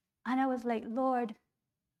 And I was like, Lord,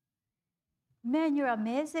 man, you're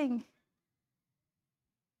amazing.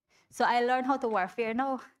 So I learned how to warfare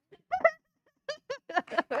now.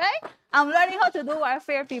 Right? I'm learning how to do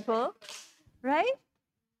warfare, people, right?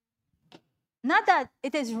 Not that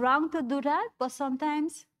it is wrong to do that, but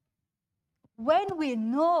sometimes when we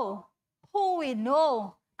know who we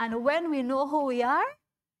know and when we know who we are,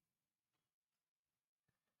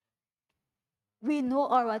 we know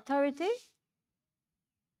our authority,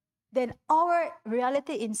 then our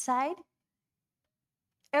reality inside,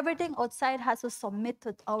 everything outside has to submit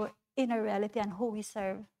to our inner reality and who we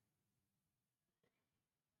serve.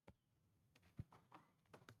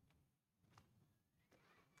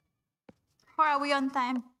 How are we on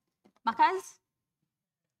time? Makas?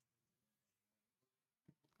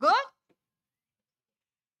 Good?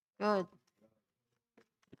 Good.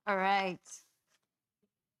 All right.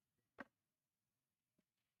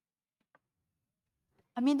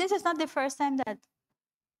 I mean, this is not the first time that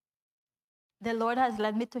the Lord has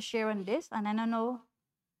led me to share on this, and I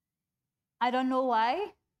don't know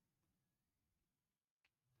why,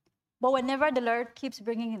 but whenever the Lord keeps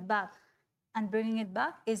bringing it back and bringing it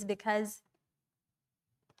back is because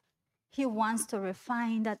He wants to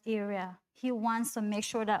refine that area. He wants to make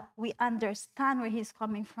sure that we understand where He's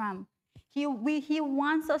coming from. He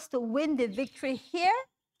wants us to win the victory here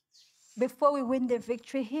before we win the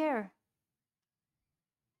victory here.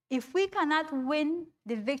 If we cannot win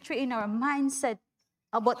the victory in our mindset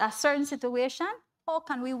about a certain situation, how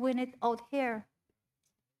can we win it out here?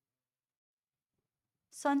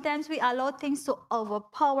 Sometimes we allow things to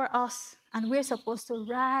overpower us, and we're supposed to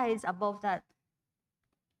rise above that.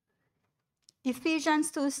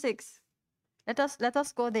 Ephesians 2:6. Let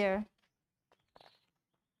us go there.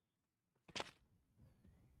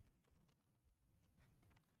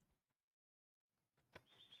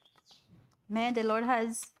 Man, the Lord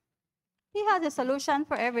He has a solution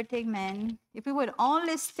for everything, man. If we would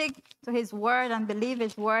only stick to His word and believe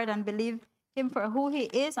His word and believe Him for who He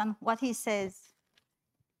is and what He says,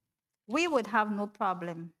 we would have no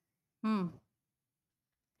problem.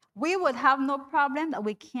 We would have no problem that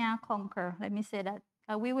we can't conquer. Let me say that.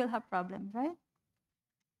 We will have problems, right?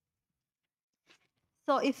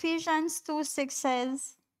 So Ephesians 2:6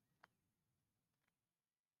 says,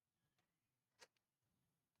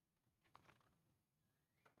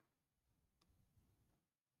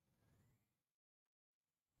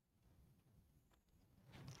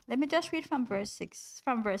 let me just read from verse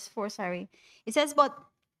 4, sorry. It says, but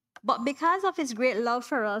because of His great love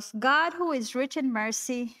for us, God, who is rich in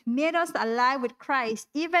mercy, made us alive with Christ,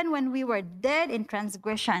 even when we were dead in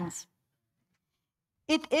transgressions.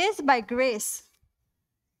 It is by grace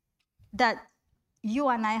that you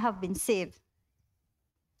and I have been saved.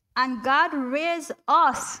 And God raised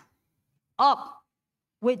us up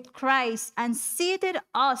with Christ and seated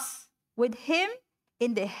us with Him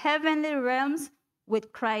in the heavenly realms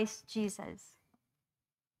with Christ Jesus.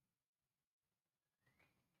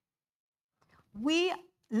 We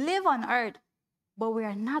live on earth, but we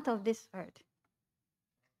are not of this earth.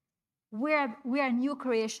 We are new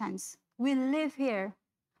creations. We live here,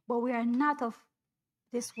 but we are not of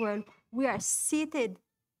this world. We are seated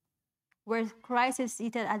where Christ is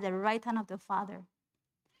seated at the right hand of the Father.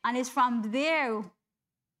 And it's from there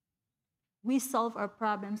we solve our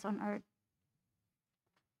problems on earth.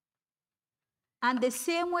 And the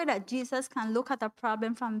same way that Jesus can look at a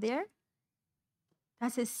problem from there,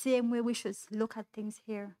 that's the same way we should look at things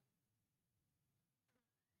here.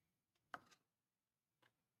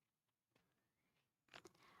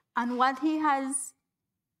 And what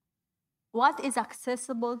is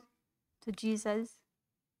accessible to Jesus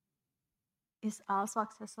is also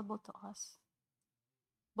accessible to us.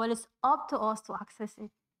 But it's up to us to access it.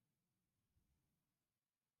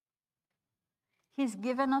 He's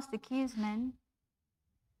given us the keys, man.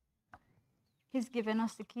 He's given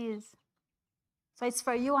us the keys. So it's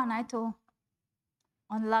for you and I to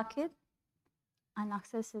unlock it and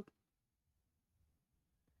access it.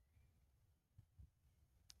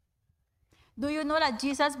 Do you know that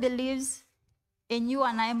Jesus believes in you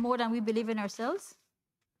and I more than we believe in ourselves?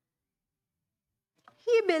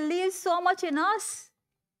 He believes so much in us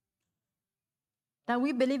that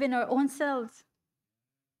we believe in our own selves.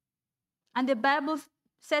 And the Bible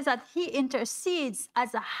says that He intercedes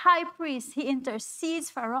as a high priest. He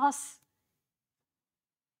intercedes for us.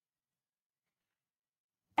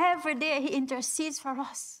 Every day He intercedes for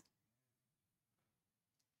us.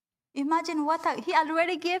 Imagine He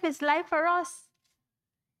already gave His life for us.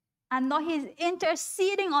 And now He's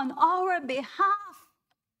interceding on our behalf.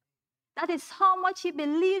 That is how much He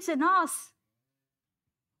believes in us.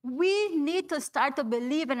 We need to start to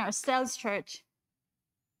believe in ourselves, church.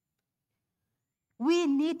 We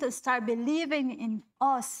need to start believing in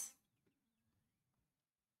us.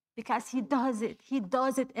 because he does it. He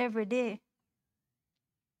does it every day.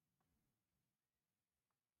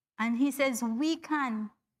 And he says we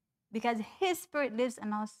can because his spirit lives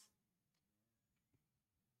in us.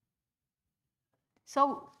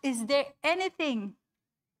 So is there anything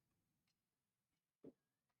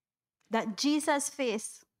that Jesus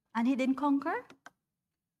faced and he didn't conquer?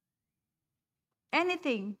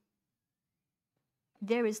 Anything?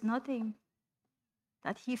 There is nothing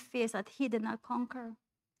that he faced that he did not conquer.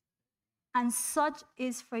 And such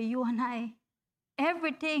is for you and I.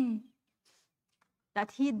 Everything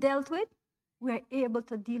that he dealt with, we're able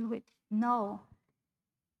to deal with now.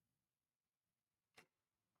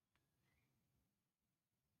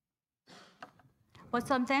 But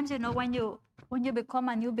sometimes, when you become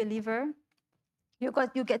a new believer, you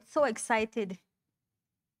get so excited.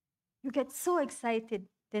 You get so excited.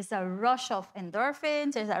 There's a rush of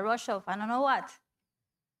endorphins. There's a rush of I don't know what,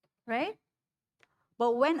 right?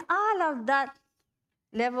 But when all of that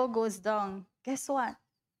level goes down, guess what?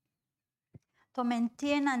 To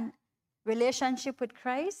maintain a relationship with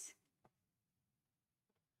Christ,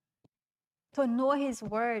 to know his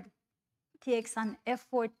word, takes an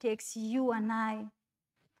effort, takes you and I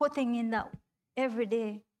putting in that every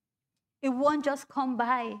day. It won't just come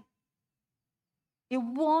by. It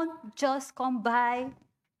won't just come by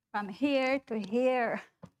from here to here.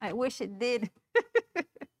 I wish it did.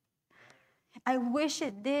 I wish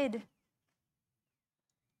it did.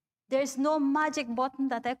 There's no magic button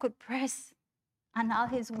that I could press and all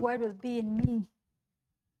his word will be in me.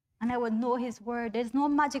 And I would know his word. There's no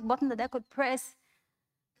magic button that I could press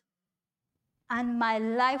and my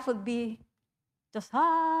life would be just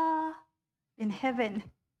in heaven.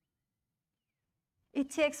 It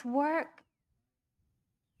takes work.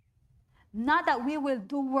 Not that we will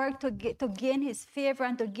do work to gain his favor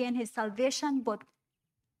and to gain his salvation, but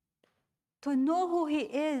to know who he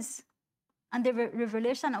is and the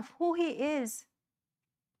revelation of who he is.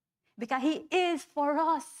 Because he is for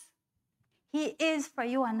us. He is for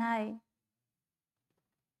you and I.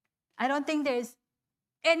 I don't think there's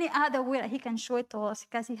any other way that he can show it to us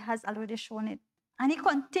because he has already shown it. And he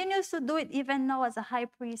continues to do it even now as a high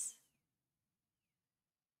priest.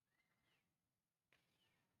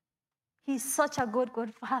 He's such a good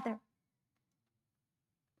Father.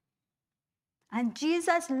 And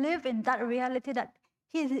Jesus lived in that reality that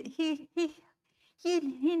he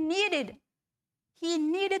needed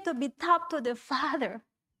to be tapped to the Father.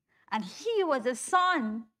 And he was a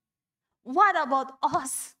son. What about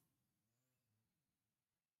us?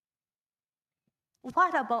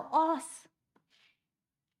 What about us?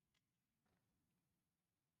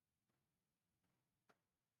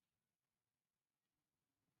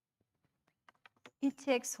 It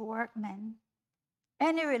takes work, man.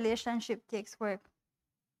 Any relationship takes work.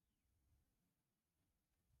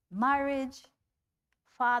 Marriage,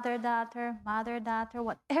 father-daughter, mother-daughter,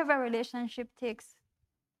 whatever relationship takes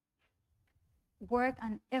work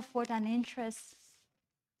and effort and interest.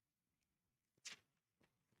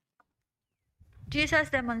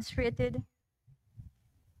 Jesus demonstrated.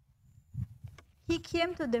 He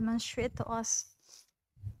came to demonstrate to us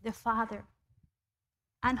the Father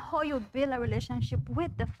and how you build a relationship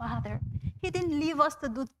with the Father. He didn't leave us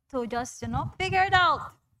to just, figure it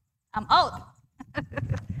out. I'm out.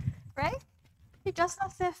 Right? He just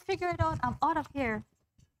not said, figure it out. I'm out of here.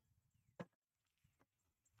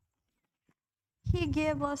 He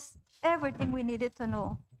gave us everything we needed to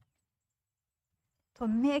know to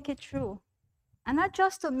make it true. And not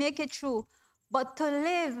just to make it true, but to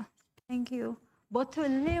live, thank you, but to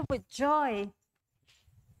live with joy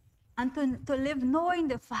and to live knowing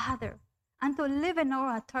the Father and to live in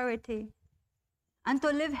our authority and to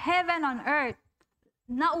live heaven on earth,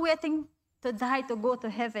 not waiting to die to go to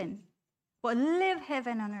heaven, but live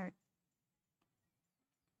heaven on earth.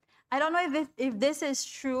 I don't know if this is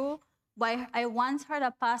true, but I once heard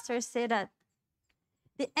a pastor say that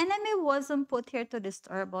the enemy wasn't put here to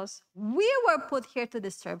disturb us. We were put here to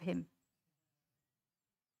disturb him.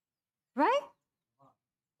 Right?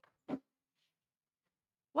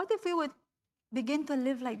 What if we would begin to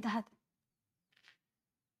live like that?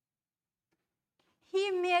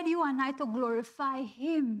 He made you and I to glorify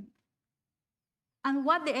him. And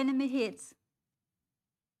what the enemy hates?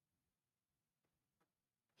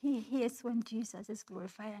 He hates when Jesus is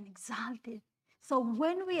glorified and exalted. So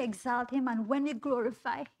when we exalt him and when we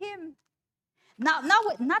glorify him, not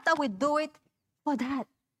that we do it for that,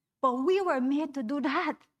 but we were made to do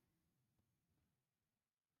that.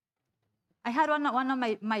 I had one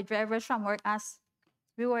of my drivers from work ask,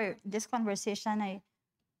 we were this conversation,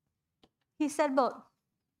 he said,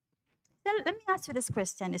 let me ask you this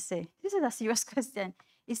question. He said, this is a serious question.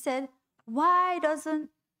 He said, why doesn't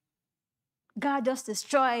God just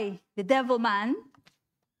destroy the devil, man?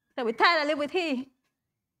 So we tired of live with he.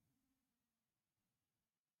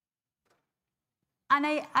 And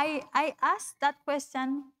I asked that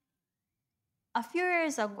question a few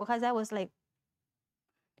years ago because I was like,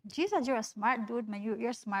 Jesus, you're a smart dude, man.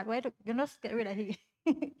 You're smart. Why do you not get rid of he?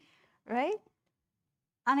 Right?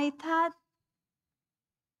 And I thought,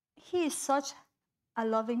 he is such a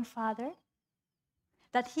loving father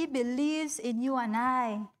that he believes in you and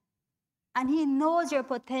I. And he knows your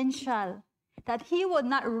potential, that he would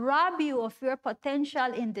not rob you of your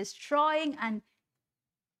potential in destroying and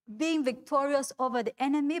being victorious over the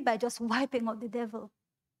enemy by just wiping out the devil.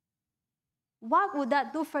 What would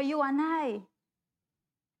that do for you and I?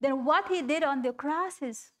 Then what he did on the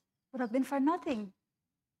crosses would have been for nothing.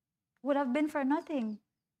 Would have been for nothing.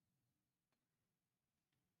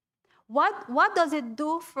 What does it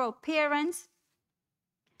do for parents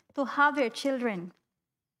to have their children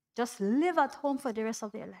just live at home for the rest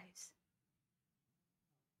of their lives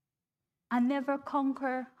and never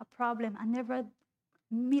conquer a problem and never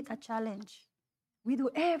meet a challenge? We do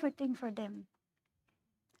everything for them.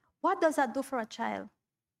 What does that do for a child?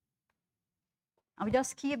 And we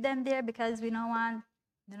just keep them there because we don't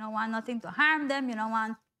want nothing to harm them. You don't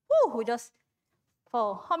want, we just,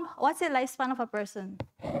 what's the lifespan of a person?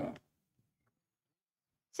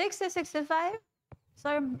 60, 65? So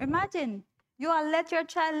imagine, you will let your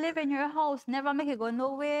child live in your house, never make it go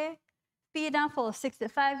nowhere, feed them for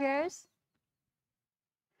 65 years.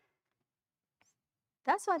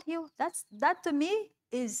 That to me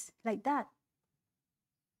is like that.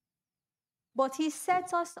 But he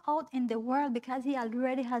sets us out in the world because he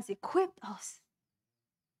already has equipped us.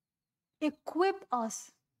 Equipped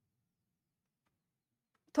us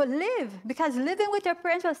to live. Because living with your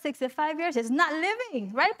parents for 65 years is not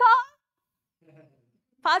living. Right, Paul?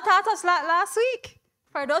 Paul taught us last week,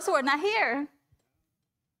 for those who are not here.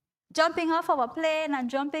 Jumping off of a plane and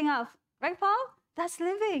jumping off. Right, Paul? That's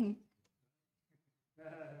living.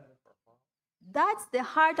 That's the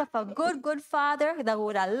heart of a good father that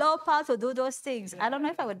would allow Paul to do those things. I don't know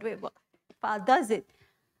if I would do it, but Paul does it.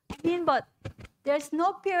 But there's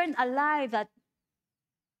no parent alive that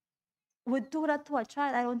would do that to a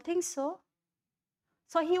child. I don't think so.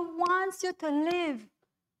 So he wants you to live.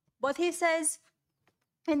 But he says,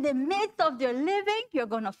 in the midst of your living, you're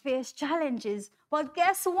going to face challenges. But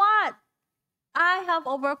guess what? I have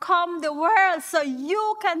overcome the world, so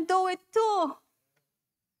you can do it too.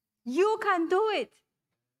 You can do it.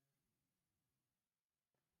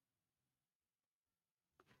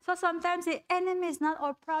 So sometimes the enemy is not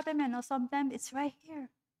our problem, sometimes it's right here.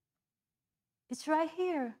 It's right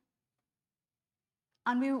here.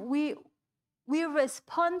 And we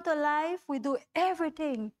respond to life, we do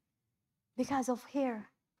everything because of here.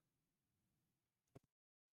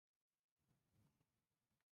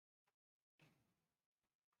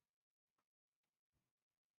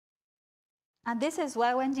 And this is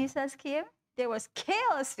why when Jesus came, there was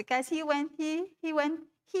chaos because he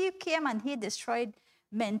came and he destroyed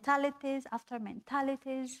mentalities after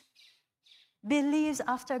mentalities, beliefs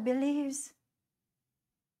after beliefs.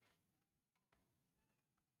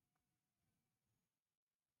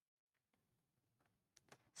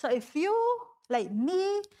 So if you, like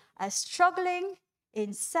me, are struggling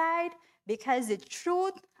inside because the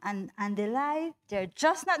truth and the lie, they're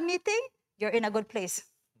just not meeting, you're in a good place.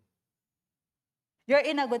 You're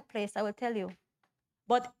in a good place, I will tell you.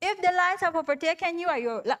 But if the lies have overtaken you or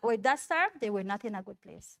you're with that star, they were not in a good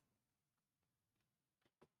place.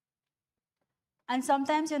 And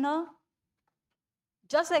sometimes,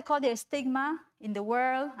 just like how there's stigma in the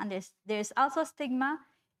world, and there's also stigma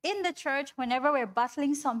in the church whenever we're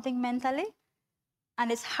battling something mentally,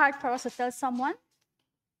 and it's hard for us to tell someone,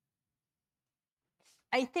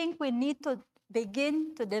 I think we need to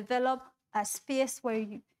begin to develop a space where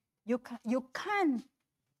you can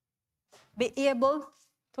be able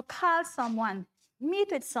to call someone, meet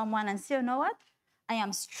with someone and say, you know what? I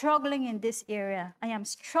am struggling in this area. I am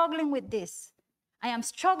struggling with this. I am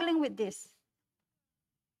struggling with this.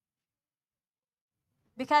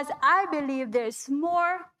 Because I believe there's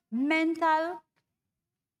more mental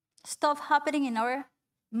stuff happening in our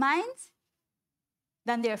minds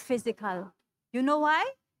than their physical. You know why?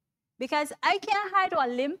 Because I can't hide a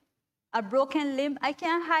limb, a broken limb. I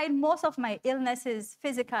can't hide most of my illnesses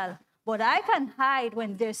physical, but I can hide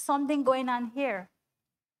when there's something going on here.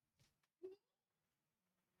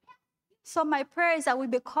 So my prayer is that we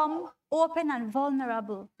become open and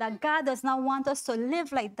vulnerable, that God does not want us to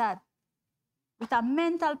live like that, with a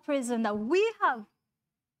mental prison that we have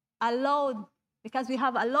allowed because we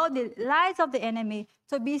have allowed the lies of the enemy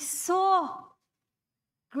to be so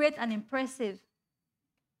great and impressive.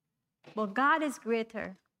 But God is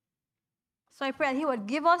greater. So I pray that he would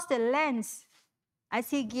give us the lens as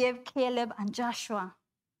he gave Caleb and Joshua.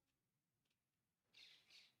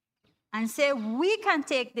 And say, we can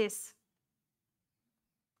take this.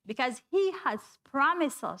 Because he has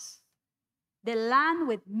promised us the land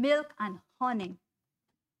with milk and honey.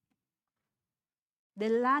 The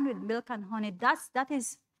land with milk and honey. That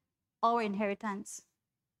is our inheritance.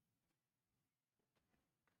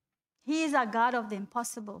 He is a God of the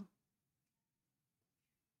impossible.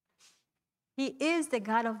 He is the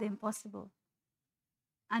God of the impossible.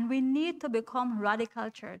 And we need to become radical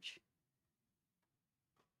church.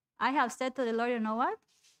 I have said to the Lord, you know what?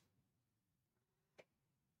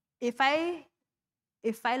 If I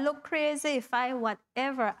look crazy,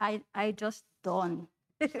 whatever, I just done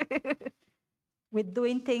with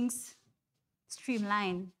doing things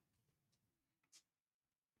streamlined.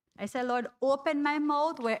 I said, Lord, open my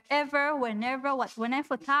mouth wherever, whenever,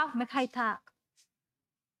 whenever talk, make I talk.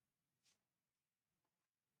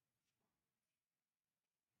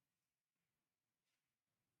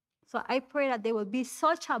 So I pray that there will be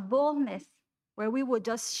such a boldness where we will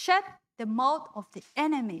just shut the mouth of the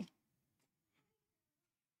enemy.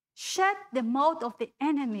 Shut the mouth of the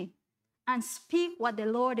enemy and speak what the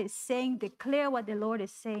Lord is saying, declare what the Lord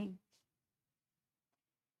is saying.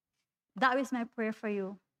 That is my prayer for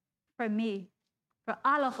you, for me, for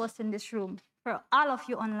all of us in this room, for all of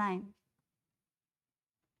you online.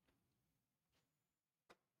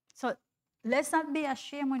 So let's not be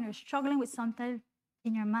ashamed when you're struggling with something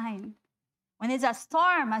in your mind. When it's a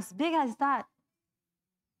storm as big as that,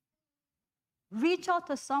 reach out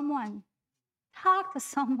to someone, talk to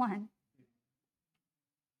someone.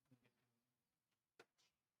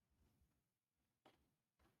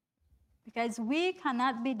 Because we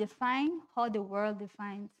cannot be defined how the world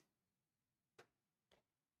defines.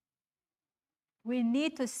 We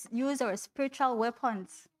need to use our spiritual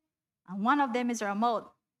weapons, and one of them is our mouth.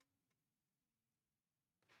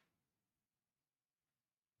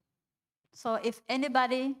 So if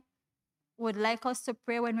anybody would like us to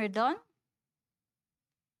pray when we're done,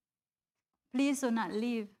 please do not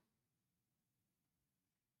leave.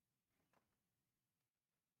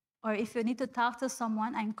 Or if you need to talk to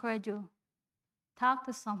someone, I encourage you, talk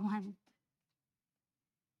to someone.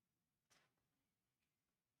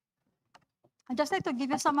 I'd just like to give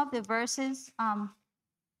you some of the verses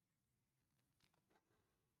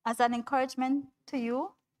as an encouragement to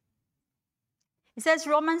you. It says,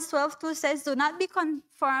 Romans 12:2 says, do not be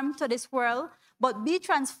conformed to this world, but be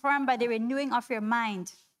transformed by the renewing of your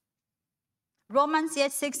mind. Romans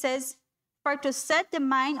 8:6 says, for to set the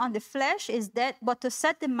mind on the flesh is death, but to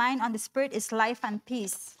set the mind on the spirit is life and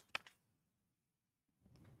peace.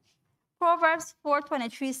 Proverbs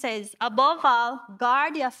 4:23 says, above all,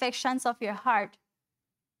 guard the affections of your heart,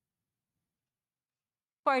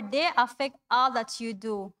 for they affect all that you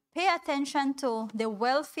do. Pay attention to the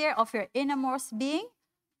welfare of your innermost being,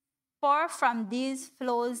 for from these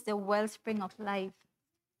flows the wellspring of life.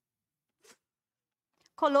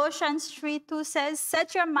 Colossians 3:2 says,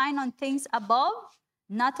 set your mind on things above,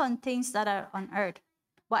 not on things that are on earth.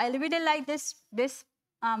 But I really like this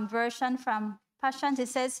version from Passions. It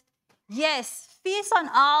says, yes, feast on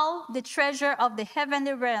all the treasure of the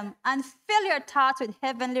heavenly realm and fill your thoughts with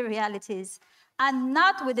heavenly realities and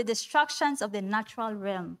not with the distractions of the natural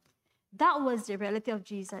realm. That was the reality of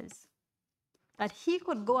Jesus, that he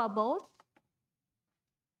could go about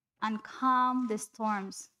and calm the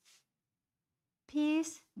storms.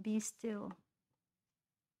 Peace, be still.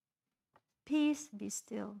 Peace, be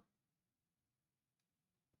still.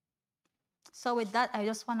 So with that, I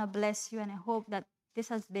just want to bless you, and I hope that this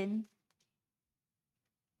has been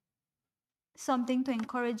something to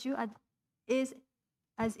encourage you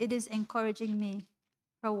as it is encouraging me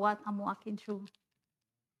for what I'm walking through.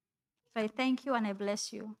 So I thank you and I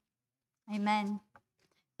bless you. Amen.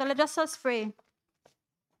 So let us just pray.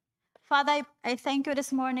 Father, I thank you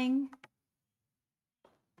this morning.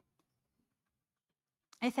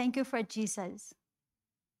 I thank you for Jesus.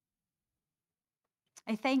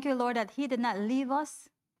 I thank you, Lord, that he did not leave us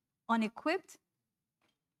unequipped,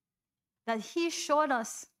 that he showed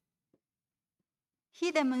us,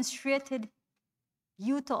 he demonstrated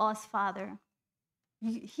you to us, Father.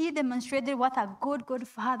 He demonstrated what a good, good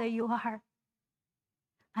Father you are,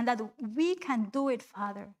 and that we can do it,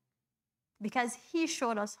 Father, because he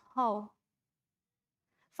showed us how.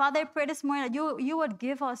 Father, I pray this morning that you would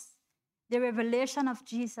give us the revelation of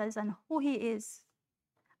Jesus and who he is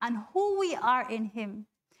and who we are in him.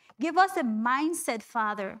 Give us a mindset,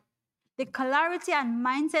 Father, the clarity and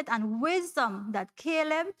mindset and wisdom that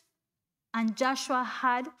Caleb and Joshua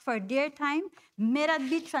had for their time, may that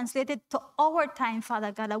be translated to our time,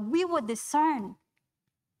 Father God, that we would discern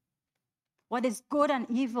what is good and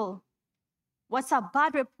evil, what's a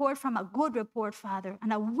bad report from a good report, Father,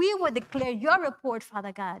 and that we would declare your report,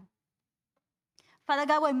 Father God. Father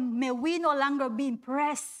God, may we no longer be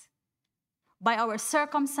impressed by our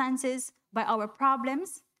circumstances, by our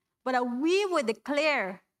problems, but that we would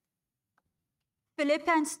declare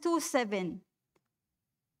Philippians 2:7,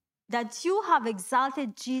 that you have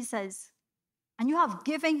exalted Jesus and you have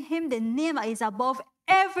given him the name that is above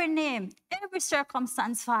every name, every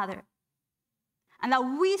circumstance, Father. And that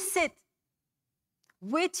we sit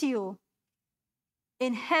with you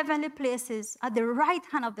in heavenly places at the right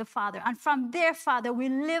hand of the Father. And from there, Father, we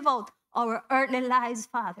live out our earthly lives,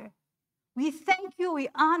 Father. We thank you, we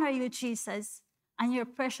honor you, Jesus. And in your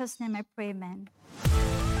precious name I pray, amen.